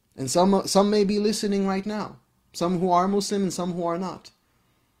 And some may be listening right now, some who are Muslim and some who are not.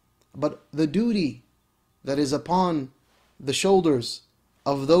 But the duty that is upon the shoulders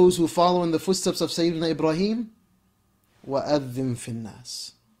of those who follow in the footsteps of Sayyidina Ibrahim, وَأَذِّن فِي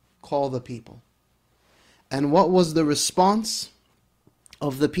النَّاسِ, call the people. And what was the response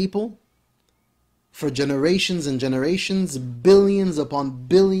of the people? For generations and generations, billions upon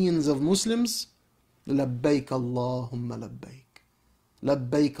billions of Muslims, لَبَّيْكَ اللَّهُمَّ لَبَّيْكَ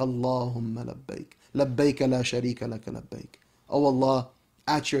لَبَّيْكَ اللَّهُمَّ لَبَّيْكَ لَبَّيْكَ لَا شَرِيكَ لَكَ لَبَّيْكَ. Oh Allah,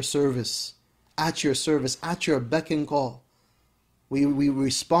 at your service, at your service, at your beck and call, we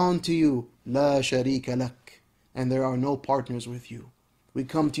respond to you, لَا شَرِيكَ لَكَ, and there are no partners with you. We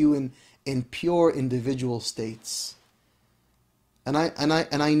come to you in pure individual states. And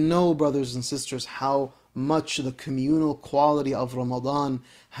I know, brothers and sisters, how much the communal quality of Ramadan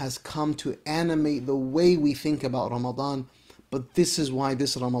has come to animate the way we think about Ramadan. But this is why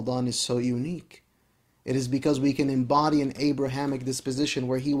this Ramadan is so unique. It is because we can embody an Abrahamic disposition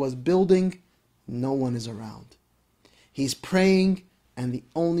where he was building, no one is around. He's praying, and the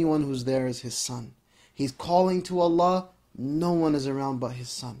only one who's there is his son. He's calling to Allah, no one is around but his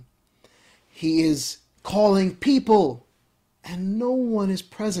son. He is calling people, and no one is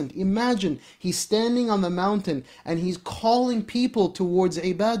present. Imagine, he's standing on the mountain and he's calling people towards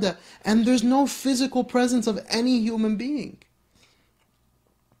ibadah, and there's no physical presence of any human being.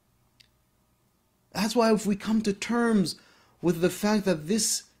 That's why if we come to terms with the fact that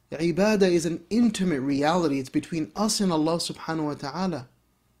this ibadah is an intimate reality, it's between us and Allah subhanahu wa ta'ala,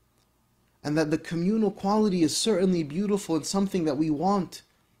 and that the communal quality is certainly beautiful and something that we want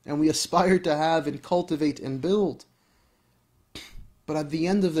and we aspire to have and cultivate and build. But at the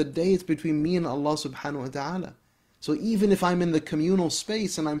end of the day, it's between me and Allah subhanahu wa ta'ala. So even if I'm in the communal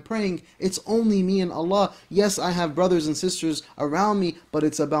space and I'm praying, it's only me and Allah. Yes, I have brothers and sisters around me, but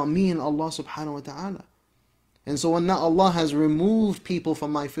it's about me and Allah subhanahu wa ta'ala. And so when now Allah has removed people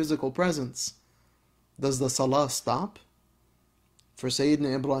from my physical presence, does the salah stop? For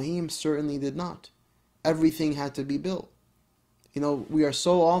Sayyidina Ibrahim, certainly did not. Everything had to be built. You know, we are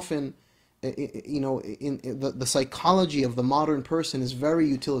so often, in the psychology of the modern person is very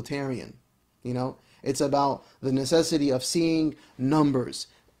utilitarian. You know, it's about the necessity of seeing numbers,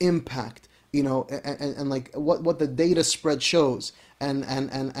 impact, and like what the data spread shows,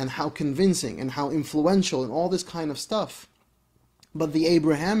 and how convincing and how influential and all this kind of stuff. But the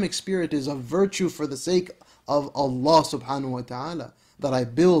Abrahamic spirit is a virtue for the sake of Allah subhanahu wa ta'ala, that I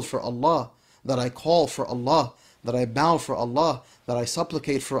build for Allah, that I call for Allah, that I bow for Allah, that I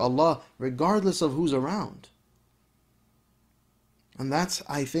supplicate for Allah, regardless of who's around. And that's,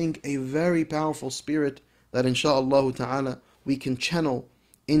 I think, a very powerful spirit that insha'Allah ta'ala we can channel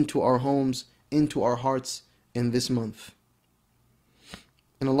into our homes, into our hearts in this month.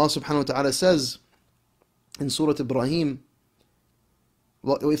 And Allah subhanahu wa ta'ala says in Surah Ibrahim,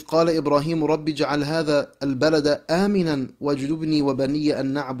 وَإِذْ قَالَ إِبْرَاهِيمُ رَبِّ جَعَلْ هَذَا الْبَلَدَ آمِنًا وَاجْنُبْنِي وَبَنِيَّ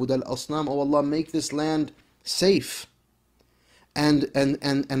أَن نَعْبُدَ الْأَصْنَامَ. Oh Allah, make this land safe and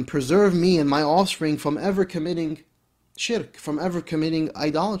preserve me and my offspring from ever committing shirk, from ever committing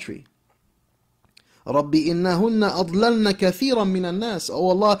idolatry. رَبِّ إِنَّهُنَّ أَضْلَلْنَ كَثِيرًا مِنَ النَّاسِ. Oh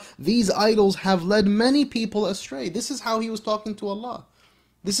Allah, these idols have led many people astray. This is how he was talking to Allah.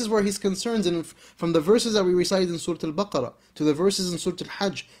 This is where his concerns, and from the verses that we recited in Surah Al-Baqarah, to the verses in Surah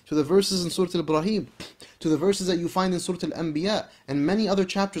Al-Hajj, to the verses in Surah Al-Ibrahim, to the verses that you find in Surah Al-Anbiya, and many other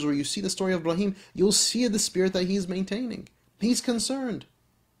chapters where you see the story of Ibrahim, you'll see the spirit that he's maintaining. He's concerned.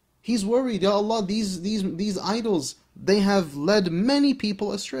 He's worried. Ya Allah, these idols, they have led many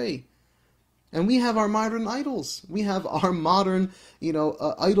people astray. And we have our modern idols. We have our modern,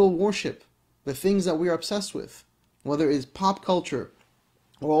 idol worship. The things that we are obsessed with. Whether it's pop culture,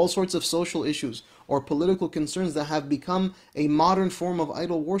 or all sorts of social issues, or political concerns that have become a modern form of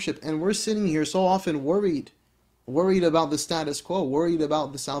idol worship. And we're sitting here so often worried about the status quo, worried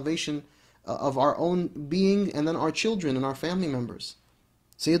about the salvation of our own being, and then our children and our family members.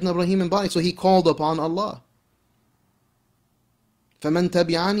 Sayyidina Ibrahim embodied, so he called upon Allah. فَمَنْ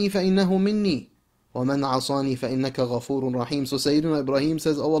تَبِعَنِي فَإِنَّهُ مِنِّي وَمَنْ عَصَانِي فَإِنَّكَ غَفُورٌ رَحِيمٌ. So Sayyidina Ibrahim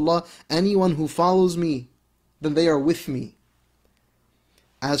says, Oh Allah, anyone who follows me, then they are with me.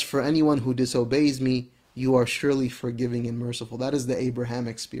 As for anyone who disobeys me, you are surely forgiving and merciful. That is the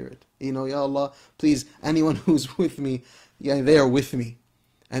Abrahamic spirit. You know, Ya Allah, please, anyone who's with me, yeah, they are with me.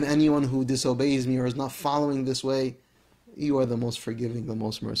 And anyone who disobeys me or is not following this way, you are the most forgiving, the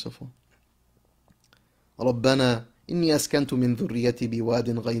most merciful. ربنا إني أسكنت من ذريتي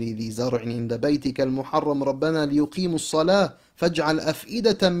بواد غير ذي زرع عند بيتك المحرم ربنا ليقيموا الصلاة فاجعل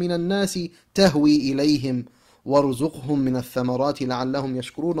أفئدة من الناس تهوي إليهم وارزقهم من الثمرات لعلهم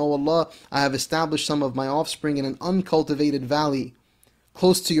يشكرون. Oh Allah, I have established some of my offspring in an uncultivated valley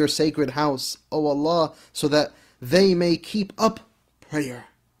close to your sacred house, O Allah, so that they may keep up prayer.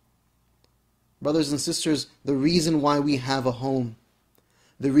 Brothers and sisters, the reason why we have a home,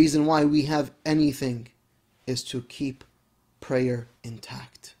 the reason why we have anything, is to keep prayer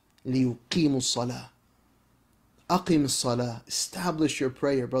intact. لِيُقِيمُوا الصَّلَاةِ. أقم الصلاة. Establish your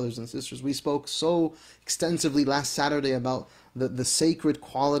prayer, brothers and sisters. We spoke so extensively last Saturday about the sacred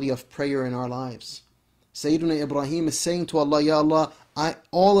quality of prayer in our lives. Sayyidina Ibrahim is saying to Allah, Ya Allah,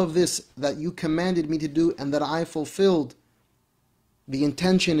 all of this that you commanded me to do and that I fulfilled, the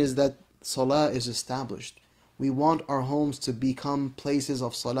intention is that salah is established. We want our homes to become places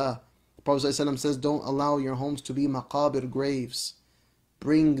of salah. The Prophet ﷺ says, don't allow your homes to be maqabir, graves.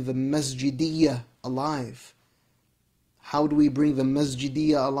 Bring the masjidiyah alive. How do we bring the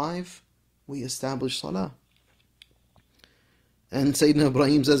masjidiyah alive? We establish salah. And Sayyidina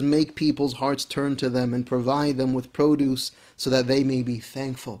Ibrahim says, make people's hearts turn to them and provide them with produce so that they may be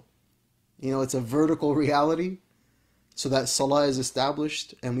thankful. You know, it's a vertical reality, so that salah is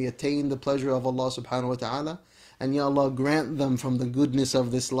established and we attain the pleasure of Allah subhanahu wa ta'ala. And Ya Allah, grant them from the goodness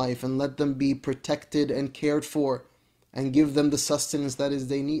of this life and let them be protected and cared for and give them the sustenance that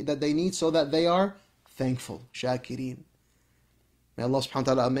they need so that they are thankful, shakireen. May Allah subhanahu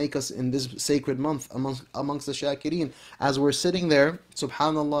wa ta'ala make us in this sacred month amongst the shakireen. As we're sitting there,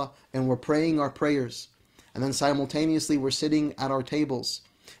 subhanallah, and we're praying our prayers, and then simultaneously we're sitting at our tables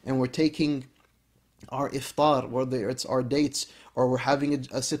and we're taking our iftar, whether it's our dates, or we're having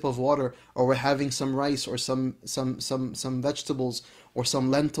a sip of water, or we're having some rice, or some vegetables, or some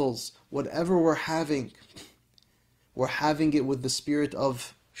lentils, whatever we're having it with the spirit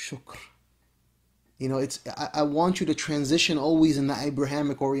of shukr. You know, I want you to transition always in the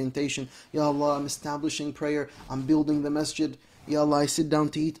Abrahamic orientation. Ya Allah, I'm establishing prayer, I'm building the masjid. Ya Allah, I sit down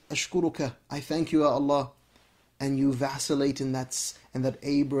to eat, ashkuruka, I thank you, Ya Allah. And you vacillate in that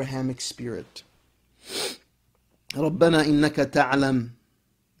Abrahamic spirit. رَبَّنَا إِنَّكَ تَعْلَمُ.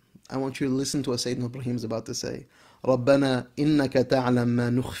 I want you to listen to what Sayyidina Ibrahim is about to say. رَبَّنَا إِنَّكَ تَعْلَمُ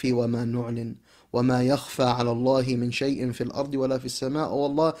مَا نُخْفِي وَمَا نُعْلِنُ وَمَا يَخْفَى عَلَى اللَّهِ مِنْ شَيْءٍ فِي الْأَرْضِ وَلَا فِي السَّمَاءِ. Oh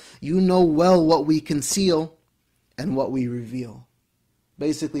Allah, you know well what we conceal and what we reveal.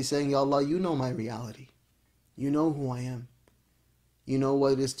 Basically saying, Ya Allah, you know my reality. You know who I am. You know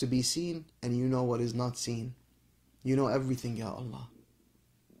what is to be seen and you know what is not seen. You know everything, Ya Allah.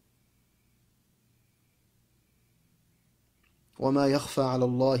 وَمَا يَخْفَى عَلَى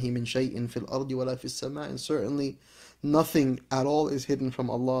اللَّهِ مِنْ شَيْءٍ فِي الْأَرْضِ وَلَا فِي السَّمَاءِ. And certainly nothing at all is hidden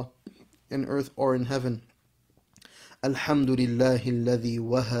from Allah in earth or in heaven. الحمد لله الذي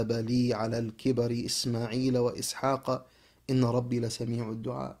وهب لي على الكبر إسماعيل وإسحاق إن ربي لسميع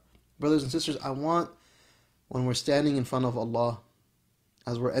الدعاء. Brothers and sisters, I want, when we're standing in front of Allah,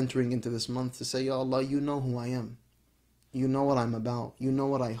 as we're entering into this month, to say, Ya Allah, you know who I am. You know what I'm about. You know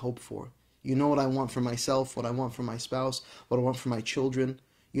what I hope for. You know what I want for myself, what I want for my spouse, what I want for my children.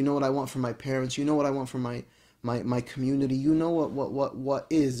 You know what I want for my parents. You know what I want for my community. You know what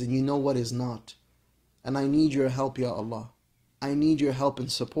is and you know what is not. And I need your help, Ya Allah. I need your help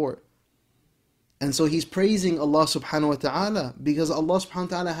and support. And so he's praising Allah subhanahu wa ta'ala because Allah subhanahu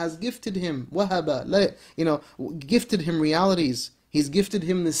wa ta'ala has gifted him, wahaba, gifted him realities. He's gifted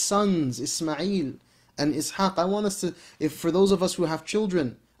him the sons, Ismail and Ishaq. I want us to, for those of us who have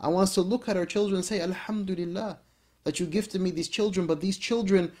children, I want us to look at our children and say, Alhamdulillah, that you gifted me these children, but these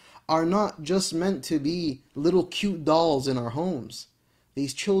children are not just meant to be little cute dolls in our homes.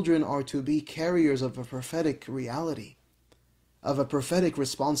 These children are to be carriers of a prophetic reality, of a prophetic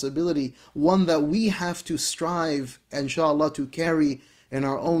responsibility, one that we have to strive, inshallah, to carry in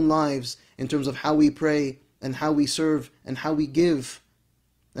our own lives in terms of how we pray and how we serve and how we give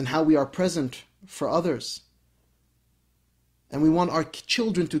and how we are present for others. And we want our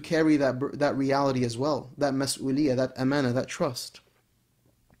children to carry that reality as well, that mas'uliyah, that amana, that trust.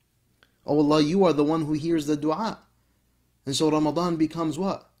 Oh Allah, you are the one who hears the dua. And so Ramadan becomes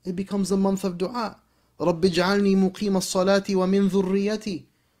what? It becomes the month of dua. رَبِّ اجْعَلْنِي مُقِيمَ الصَّلَاةِ وَمِن ذُرِّيَّتِي.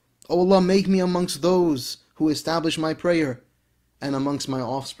 Oh Allah, make me amongst those who establish my prayer and amongst my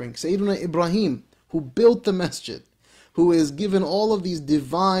offspring. Sayyidina Ibrahim, who built the masjid, who is given all of these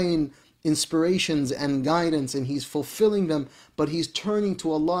divine inspirations and guidance, and he's fulfilling them, but he's turning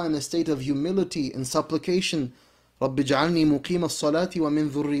to Allah in a state of humility and supplication. رَبِّ اجْعَلْنِي مُقِيمَ الصَّلَاةِ وَمِن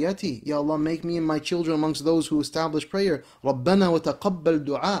ذُرِّيَّتِي. Ya Allah, make me and my children amongst those who establish prayer. رَبَّنَا وَتَقَبَّلْ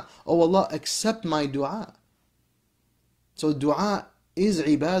دُعَاء. Oh Allah, accept my dua. So dua is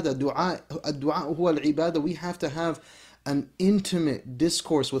ibadah. Dua huwa al-ibadah. We have to have an intimate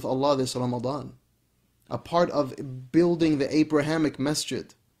discourse with Allah this Ramadan. A part of building the Abrahamic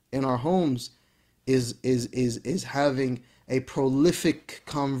masjid in our homes is having a prolific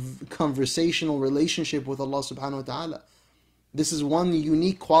conversational relationship with Allah subhanahu wa ta'ala. This is one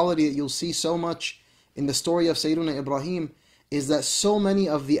unique quality that you'll see so much in the story of Sayyidina Ibrahim, is that so many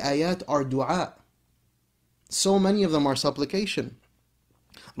of the ayat are dua. So many of them are supplication.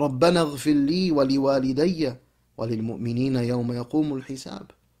 رَبَّنَا اغْفِرْ لِي وَلِوَالِدَيَّ وَلِلْمُؤْمِنِينَ يَوْمَ يَقُومُ الْحِسَابِ.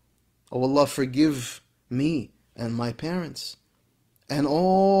 Oh Allah, forgive me and my parents and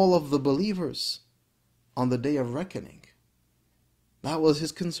all of the believers on the day of reckoning. That was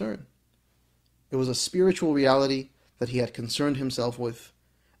his concern. It was a spiritual reality that he had concerned himself with,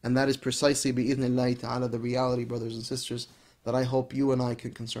 and that is precisely bi'idhnillahi ta'ala the reality, brothers and sisters, that I hope you and I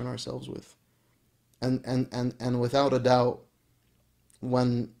can concern ourselves with. And without a doubt,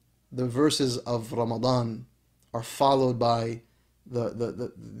 when the verses of Ramadan are followed by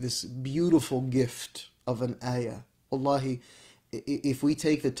this beautiful gift of an ayah, wallahi, if we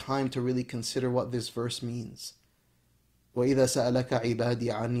take the time to really consider what this verse means, وَإِذَا سَأَلَكَ عِبَادِي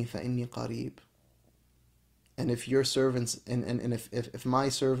عَنِّي فَإِنِّي قَرِيبٌ. And if your servants, and if my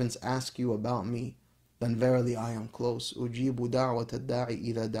servants ask you about me, then verily I am close. أُجِيبُ دَعْوَةَ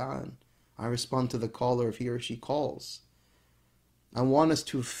الدَّاعِ إِذَا دَعَانِ. I respond to the caller if he or she calls. I want us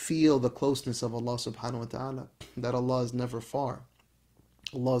to feel the closeness of Allah subhanahu wa ta'ala, that Allah is never far.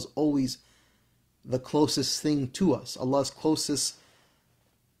 Allah is always the closest thing to us. Allah is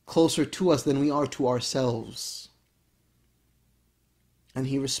closer to us than we are to ourselves. And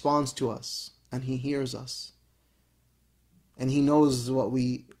He responds to us, and He hears us, and He knows what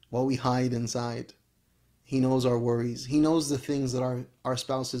we hide inside. He knows our worries. He knows the things that our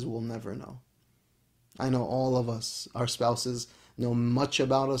spouses will never know. I know all of us, our spouses know much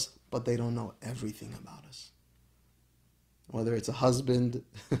about us, but they don't know everything about us. Whether it's a husband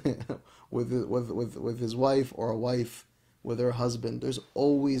with his wife, or a wife with her husband, there's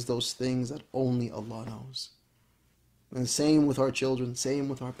always those things that only Allah knows. And same with our children, same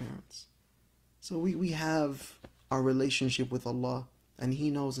with our parents. So we have our relationship with Allah, and He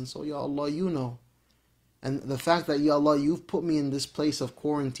knows, and so Ya Allah, you know. And the fact that Ya Allah, you've put me in this place of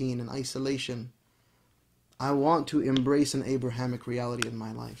quarantine and isolation, I want to embrace an Abrahamic reality in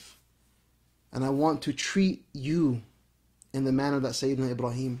my life. And I want to treat you in the manner that Sayyidina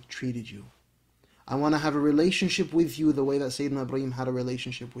Ibrahim treated you. I want to have a relationship with you the way that Sayyidina Ibrahim had a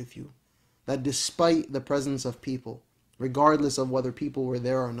relationship with you. That despite the presence of people, regardless of whether people were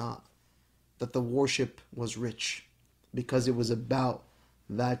there or not, that the worship was rich, because it was about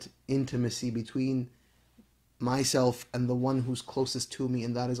that intimacy between myself and the one who's closest to me,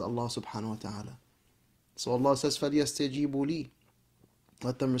 and that is Allah subhanahu wa ta'ala. So Allah says, فَلْيَسْتَجِيبُوا لِي.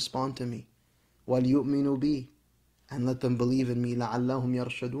 Let them respond to me. وَلْيُؤْمِنُوا بِي. And let them believe in me.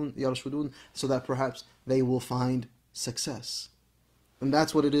 لَعَلَّهُمْ يَرْشُدُونَ. So that perhaps they will find success. And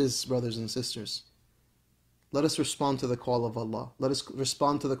that's what it is, brothers and sisters. Let us respond to the call of Allah. Let us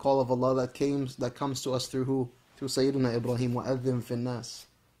respond to the call of Allah that comes to us through who? Through Sayyidina Ibrahim. وَأَذِّن فِي النَّاسِ.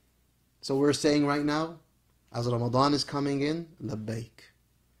 So we're saying right now, as Ramadan is coming in, labbaik.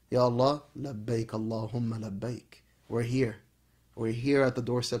 Ya Allah, labbaik Allahumma labbaik. We're here. We're here at the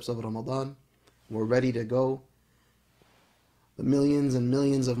doorsteps of Ramadan. We're ready to go. The millions and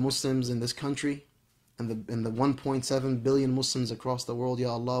millions of Muslims in this country, and the 1.7 billion Muslims across the world,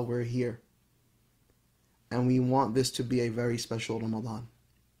 Ya Allah, we're here. And we want this to be a very special Ramadan.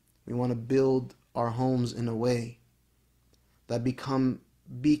 We want to build our homes in a way that become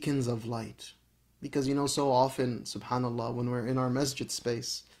beacons of light. Because so often, subhanAllah, when we're in our masjid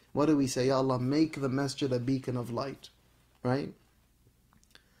space, what do we say? Ya Allah, make the masjid a beacon of light, right?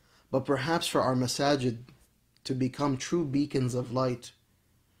 But perhaps for our masajid to become true beacons of light,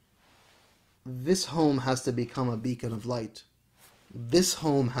 this home has to become a beacon of light. This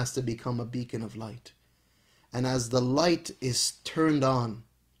home has to become a beacon of light. And as the light is turned on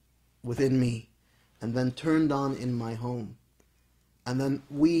within me, and then turned on in my home, and then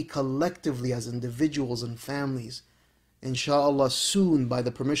we collectively as individuals and families inshallah soon, by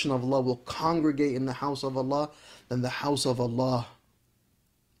the permission of Allah, will congregate in the house of Allah, then the house of Allah,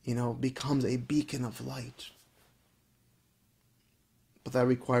 becomes a beacon of light. But that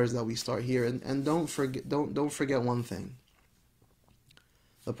requires that we start here. And don't forget one thing.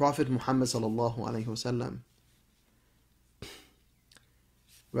 The Prophet Muhammad sallallahu alaihi wasallam,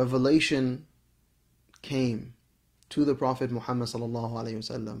 revelation came to the Prophet Muhammad sallallahu alaihi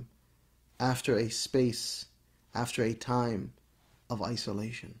wasallam after a space, after a time of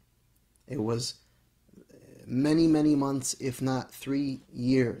isolation. It was many, many months, if not 3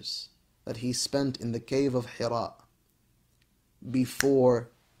 years, that he spent in the cave of Hira before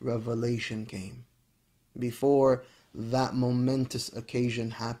revelation came, before that momentous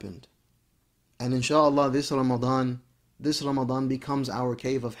occasion happened. And inshallah, this Ramadan becomes our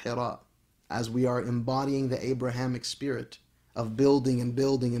cave of Hira, as we are embodying the Abrahamic spirit of building and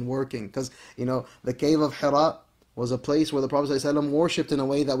building and working. Because, the cave of Hira was a place where the Prophet ﷺ worshipped in a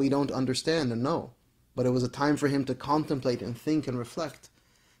way that we don't understand and know. But it was a time for him to contemplate and think and reflect.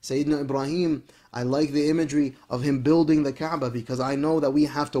 Sayyidna Ibrahim, I like the imagery of him building the Kaaba, because I know that we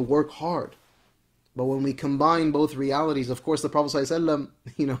have to work hard. But when we combine both realities, of course the Prophet ﷺ,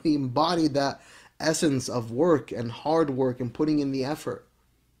 he embodied that essence of work and hard work and putting in the effort.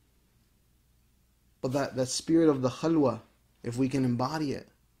 But that spirit of the khalwa, if we can embody it,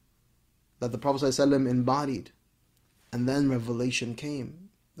 that the Prophet ﷺ embodied, and then revelation came,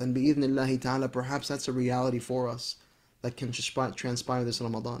 then bi'idhnillahi ta'ala, perhaps that's a reality for us that can transpire this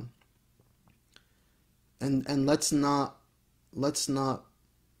Ramadan. And let's not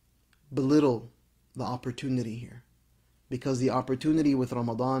belittle the opportunity here, because the opportunity with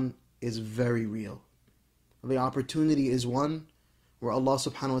Ramadan is very real. The opportunity is one where Allah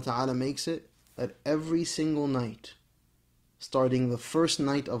subhanahu wa ta'ala makes it that every single night, starting the first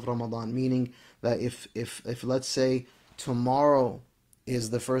night of Ramadan, meaning that if let's say tomorrow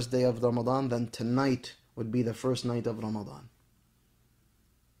is the first day of Ramadan, then tonight would be the first night of Ramadan.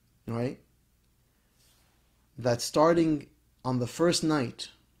 Right? That starting on the first night,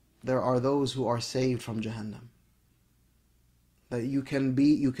 there are those who are saved from Jahannam. That you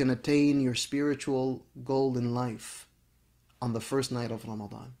can attain your spiritual goal in life on the first night of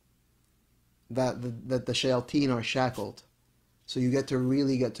Ramadan. That the shayateen are shackled. So you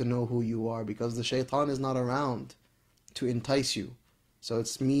really get to know who you are, because the shaitan is not around to entice you. So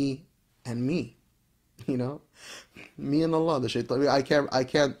it's me and me. Me and Allah. The shaitan, I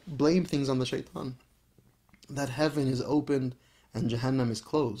can't blame things on the shaitan. That heaven is opened and Jahannam is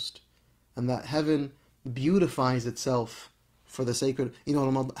closed, and that heaven beautifies itself for the sacred.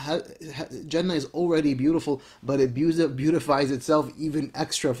 Jannah is already beautiful, but it beautifies itself even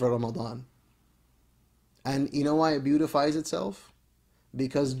extra for Ramadan. And you know why it beautifies itself?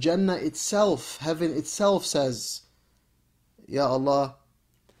 Because Jannah itself, heaven itself says, Ya Allah,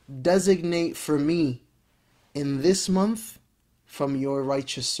 designate for me in this month from your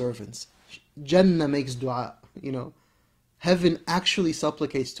righteous servants. Jannah makes dua, Heaven actually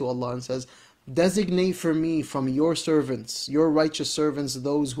supplicates to Allah and says, designate for me from your servants, your righteous servants,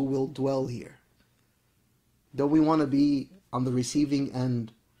 those who will dwell here. Don't we want to be on the receiving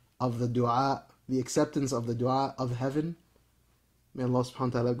end of the dua, the acceptance of the dua of heaven? May Allah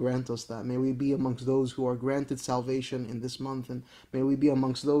subhanahu wa ta'ala grant us that. May we be amongst those who are granted salvation in this month, and may we be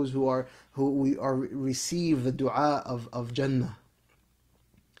amongst those who receive the dua of Jannah.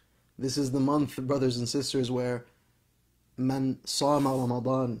 This is the month, brothers and sisters, where man sama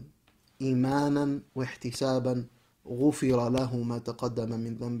Ramadan imanan wa ihtisaban ghufira lahu ma taqaddama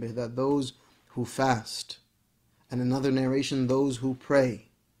min dhanbih, that those who fast, and another narration, those who pray,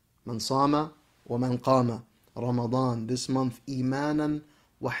 man sama wa man qama Ramadan, this month, imanan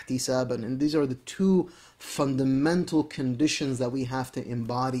wa ihtisaban. And these are the two fundamental conditions that we have to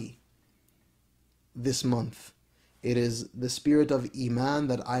embody this month. It is the spirit of iman,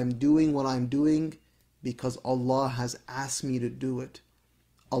 that I am doing what I'm doing because Allah has asked me to do it.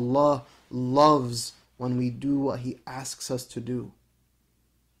 Allah loves when we do what He asks us to do.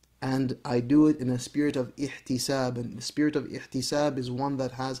 And I do it in a spirit of ihtisab. And the spirit of ihtisab is one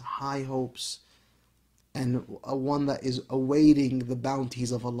that has high hopes, and one that is awaiting the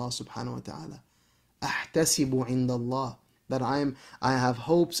bounties of Allah subhanahu wa ta'ala. Ahtasibu indallah, that I have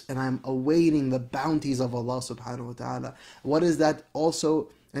hopes and I'm awaiting the bounties of Allah subhanahu wa ta'ala. What is that? Also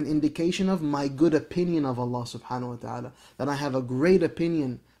an indication of my good opinion of Allah subhanahu wa ta'ala, that I have a great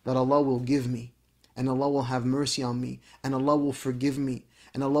opinion that Allah will give me, and Allah will have mercy on me, and Allah will forgive me,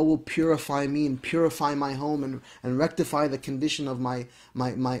 and Allah will purify me and purify my home and rectify the condition of my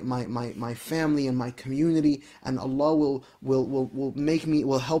family and my community, and Allah will make me,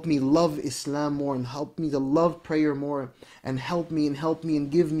 will help me love Islam more and help me to love prayer more, and help me and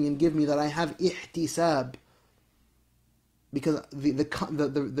give me that I have ihtisab. Because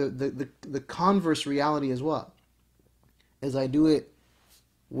the converse reality is what? Is I do it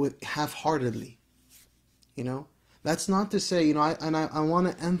with half-heartedly. You know? That's not to say, you know, I want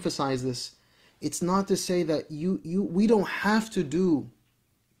to emphasize this. It's not to say that we don't have to do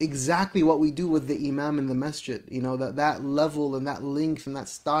exactly what we do with the imam in the masjid. You know, that level and that length and that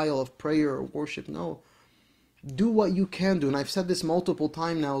style of prayer or worship. No. Do what you can do. And I've said this multiple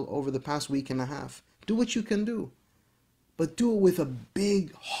times now over the past week and a half. Do what you can do. But do it with a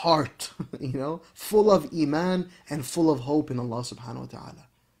big heart, you know, full of iman and full of hope in Allah subhanahu wa ta'ala.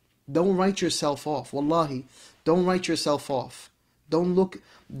 Don't write yourself off. Wallahi, don't write yourself off. Don't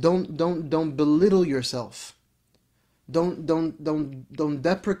belittle yourself. Don't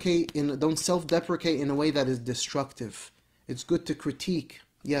self-deprecate in a way that is destructive. It's good to critique.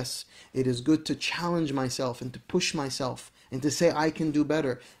 Yes, it is good to challenge myself and to push myself and to say I can do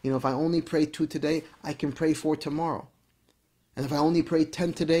better. You know, if I only pray 2 today, I can pray 4 tomorrow. And if I only pray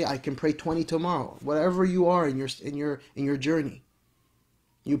 10 today, I can pray 20 tomorrow. Whatever you are in your journey.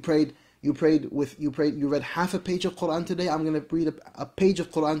 You read half a page of Quran today, I'm going to read a page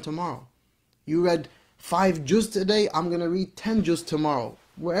of Quran tomorrow. You read 5 juz today, I'm going to read 10 juz tomorrow.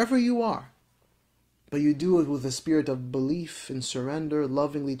 Wherever you are. But you do it with a spirit of belief and surrender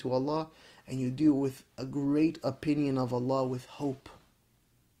lovingly to Allah, and you do it with a great opinion of Allah, with hope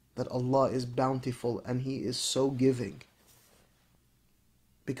that Allah is bountiful and He is so giving.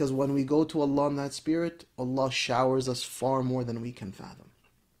 Because when we go to Allah in that spirit, Allah showers us far more than we can fathom.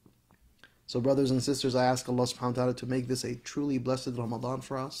 So brothers and sisters, I ask Allah subhanahu wa ta'ala to make this a truly blessed Ramadan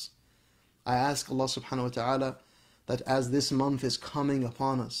for us. I ask Allah subhanahu wa ta'ala that as this month is coming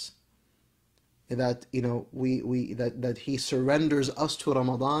upon us, that, you know, that He surrenders us to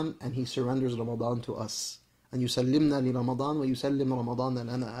Ramadan and He surrenders Ramadan to us. And yusallimna li Ramadan wa yusallim Ramadan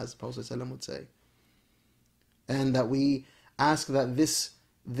lana, as Prophet ﷺ would say. And that we ask that this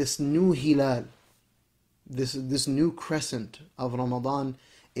new hilal, this new crescent of Ramadan,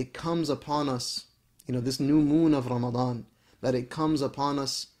 it comes upon us, you know, this new moon of Ramadan, that it comes upon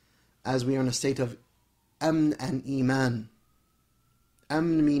us as we are in a state of amn and iman.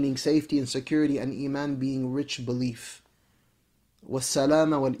 Amn meaning safety and security, and iman being rich belief.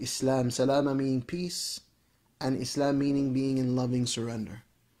 Was-salama wal-islam. Salama meaning peace, and Islam meaning being in loving surrender.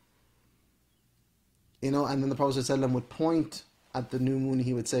 You know, and then the Prophet ﷺ would point at the new moon,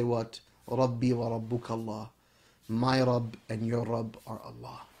 he would say what? Rabbi wa Rabbuka Allah. My Rabb and your Rabb are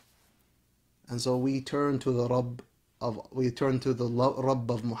Allah. And so we turn to the Rabb of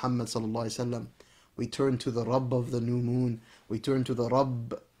Muhammad sallallahu alaihi wasallam. We turn to the Rabb of the new moon. We turn to the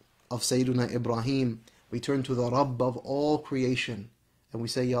Rabb of Sayyidina Ibrahim. We turn to the Rabb of all creation. And we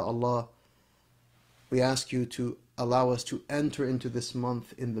say, Ya Allah, we ask you to allow us to enter into this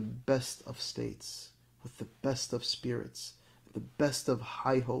month in the best of states, with the best of spirits, the best of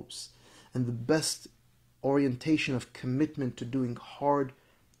high hopes, and the best orientation of commitment to doing hard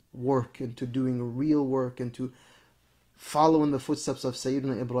work and to doing real work and to follow in the footsteps of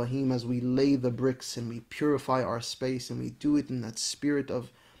Sayyidina Ibrahim as we lay the bricks and we purify our space, and we do it in that spirit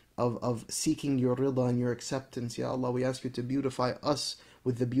of seeking your rida and your acceptance. Ya Allah, we ask you to beautify us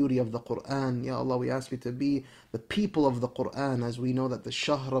with the beauty of the Quran. Ya Allah, we ask you to be the people of the Quran, as we know that the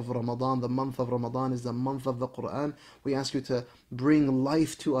shahr of Ramadan, the month of Ramadan, is the month of the Quran. We ask you to bring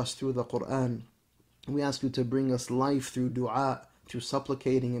life to us through the Quran. We ask you to bring us life through dua, through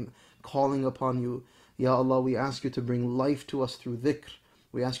supplicating and calling upon you. Ya Allah, we ask you to bring life to us through dhikr.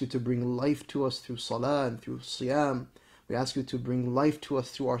 We ask you to bring life to us through salah and through siyam. We ask you to bring life to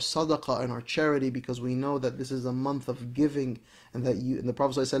us through our sadaqah and our charity, because we know that this is a month of giving, and that you and the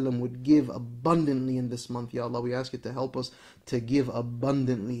Prophet ﷺ would give abundantly in this month. Ya Allah, we ask you to help us to give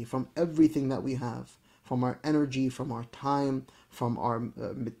abundantly from everything that we have, from our energy, from our time, from our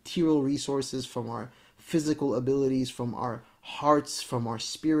material resources, from our physical abilities, from our hearts, from our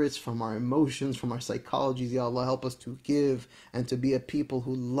spirits, from our emotions, from our psychologies. Ya Allah, help us to give and to be a people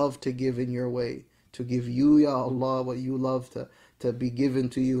who love to give in your way. To give you, Ya Allah, what you love to be given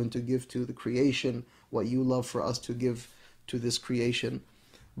to you, and to give to the creation what you love for us to give to this creation.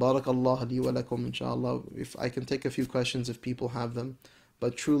 Barakallah li wa lakum, inshallah. If I can take a few questions if people have them.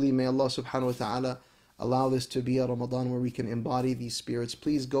 But truly, may Allah subhanahu wa ta'ala allow this to be a Ramadan where we can embody these spirits.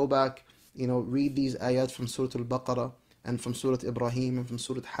 Please go back, you know, read these ayat from Surah Al-Baqarah and from Surah Ibrahim and from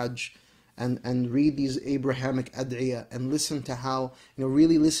Surah Hajj, and read these Abrahamic ad'iyah and listen to how,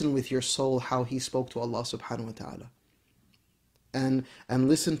 really listen with your soul how he spoke to Allah subhanahu wa ta'ala. And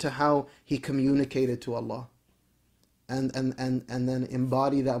listen to how he communicated to Allah. And then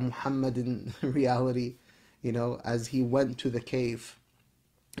embody that Muhammadan reality, as he went to the cave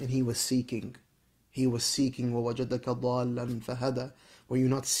and he was seeking. He was seeking, وَوَجَدَكَ ضَالًّا فَهَدَى. Were you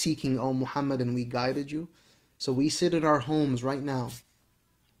not seeking, O Muhammad, and we guided you? So we sit in our homes right now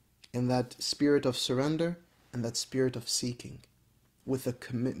in that spirit of surrender and that spirit of seeking, with a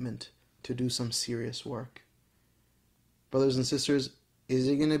commitment to do some serious work. Brothers and sisters, is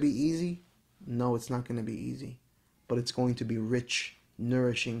it going to be easy? No, it's not going to be easy. But it's going to be rich,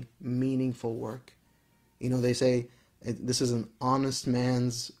 nourishing, meaningful work. They say this is an honest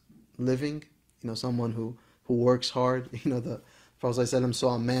man's living. Someone who works hard. The Prophet ﷺ saw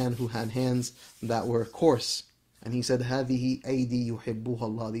a man who had hands that were coarse. And he said, هَذِهِ أَيْدِي يُحِبُّهَا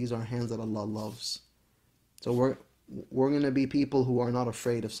اللَّهِ. These are hands that Allah loves. So we're going to be people who are not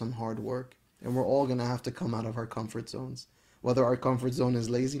afraid of some hard work. And we're all going to have to come out of our comfort zones. Whether our comfort zone is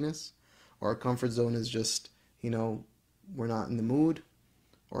laziness, or our comfort zone is just, we're not in the mood,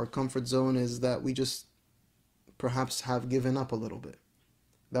 or our comfort zone is that we just perhaps have given up a little bit.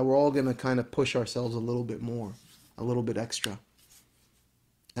 That we're all going to kind of push ourselves a little bit more, a little bit extra.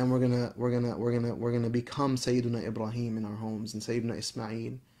 And we're gonna become Sayyidina Ibrahim in our homes, and Sayyidina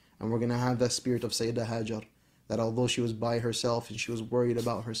Ismail, and we're gonna have that spirit of Sayyida Hajar, that although she was by herself and she was worried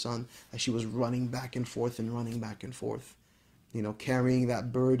about her son, that she was running back and forth, carrying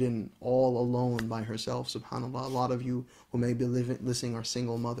that burden all alone by herself. SubhanAllah, a lot of you who may be listening are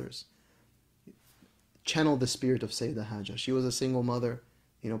single mothers. Channel the spirit of Sayyida Hajar. She was a single mother,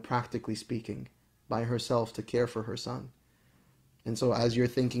 practically speaking, by herself to care for her son. And so as you're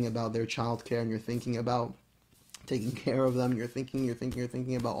thinking about their child care and you're thinking about taking care of them, you're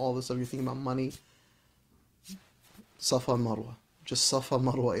thinking about all this stuff, you're thinking about money, Safa and Marwa. Just Safa and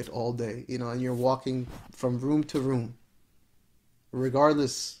Marwa it all day, and you're walking from room to room.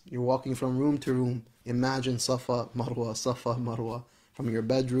 Regardless, you're walking from room to room. Imagine Safa, Marwa, from your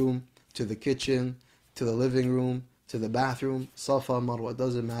bedroom to the kitchen, to the living room, to the bathroom, Safa and Marwa, it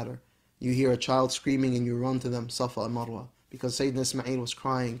doesn't matter. You hear a child screaming and you run to them, Safa and Marwa. Because Sayyidina Ismail was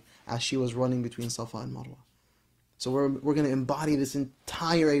crying as she was running between Safa and Marwa. So we're going to embody this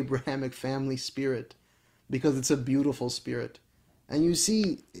entire Abrahamic family spirit, because it's a beautiful spirit. And you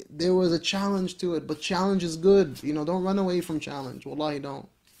see, there was a challenge to it, but challenge is good. Don't run away from challenge. Wallahi, don't.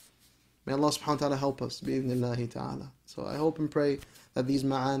 May Allah subhanahu wa ta'ala help us, bi'idhnillahi ta'ala. So I hope and pray that these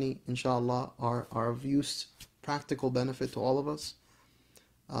ma'ani, inshallah, are of use, practical benefit to all of us.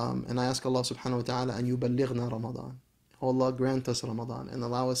 And I ask Allah subhanahu wa ta'ala, an yuballighna Ramadan. Oh Allah, grant us Ramadan and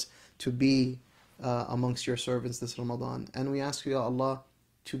allow us to be amongst your servants this Ramadan. And we ask you, Ya Allah,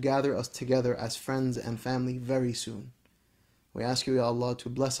 to gather us together as friends and family very soon. We ask you, Ya Allah, to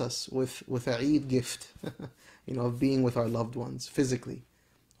bless us with a Eid gift, of being with our loved ones physically.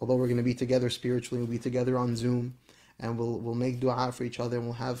 Although we're going to be together spiritually, we'll be together on Zoom, and we'll make dua for each other, and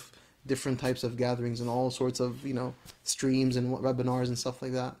we'll have different types of gatherings and all sorts of, streams and webinars and stuff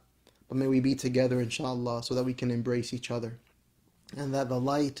like that. But may we be together, inshallah, so that we can embrace each other. And that the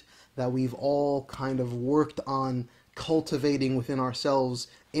light that we've all kind of worked on cultivating within ourselves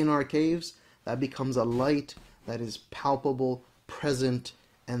in our caves, that becomes a light that is palpable, present,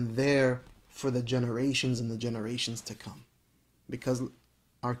 and there for the generations and the generations to come. Because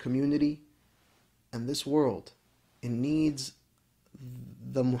our community and this world, it needs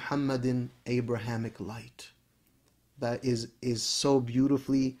the Muhammadan Abrahamic light that is so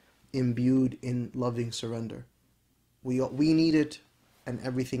beautifully imbued in loving surrender. We need it, and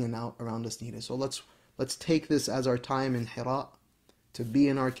everything around us need it. So let's take this as our time in Hira, to be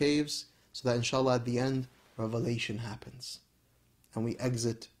in our caves, so that inshallah at the end revelation happens, and we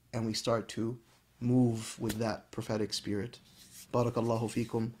exit and we start to move with that prophetic spirit. Barakallahu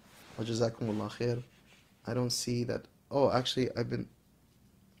feekum wa jazakumullah khair. I don't see that. Oh, actually, I didn't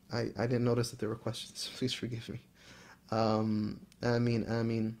notice that there were questions. Please forgive me.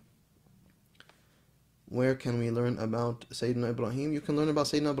 Ameen. Where can we learn about Sayyidina Ibrahim? You can learn about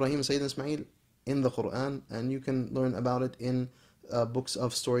Sayyidina Ibrahim and Sayyidina Ismail in the Quran, and you can learn about it in books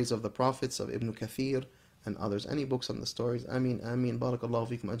of stories of the prophets, of Ibn Kathir and others. Any books on the stories. Ameen. Barakallahu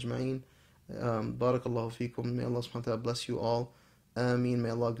feekum ajma'een. Barakallahu feekum. May Allah subhanahu wa ta'ala bless you all. Ameen.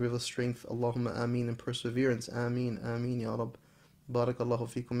 May Allah give us strength. Allahumma ameen, and perseverance. Ameen. Ya Rabb. Barakallahu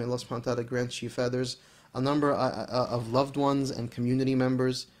feekum. May Allah subhanahu wa ta'ala grant shifa. There's a number of loved ones and community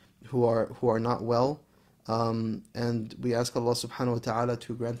members who are not well. And we ask Allah subhanahu wa ta'ala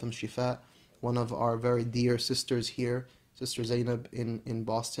to grant them shifa. One of our very dear sisters here, Sister Zainab in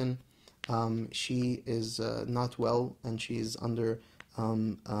Boston, She is not well, and she is under,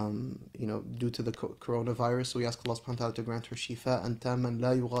 due to the coronavirus. So we ask Allah subhanahu wa ta'ala to grant her shifa and taman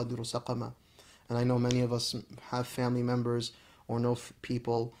la yughadiru saqama. And I know many of us have family members or know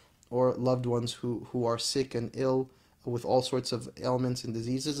people or loved ones who are sick and ill with all sorts of ailments and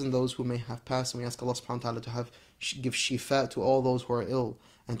diseases, and those who may have passed. And we ask Allah subhanahu wa ta'ala to give shifa to all those who are ill,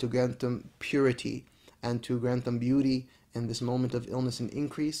 and to grant them purity, and to grant them beauty in this moment of illness and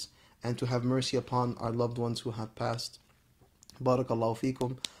increase, and to have mercy upon our loved ones who have passed. Barakallahu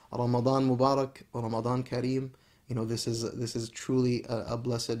feekum. Ramadan Mubarak, Ramadan Kareem. This is truly a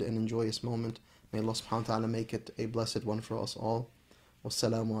blessed and joyous moment. May Allah subhanahu wa ta'ala make it a blessed one for us all.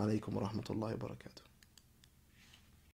 Wassalamu alaikum wa rahmatullahi wa barakatuh.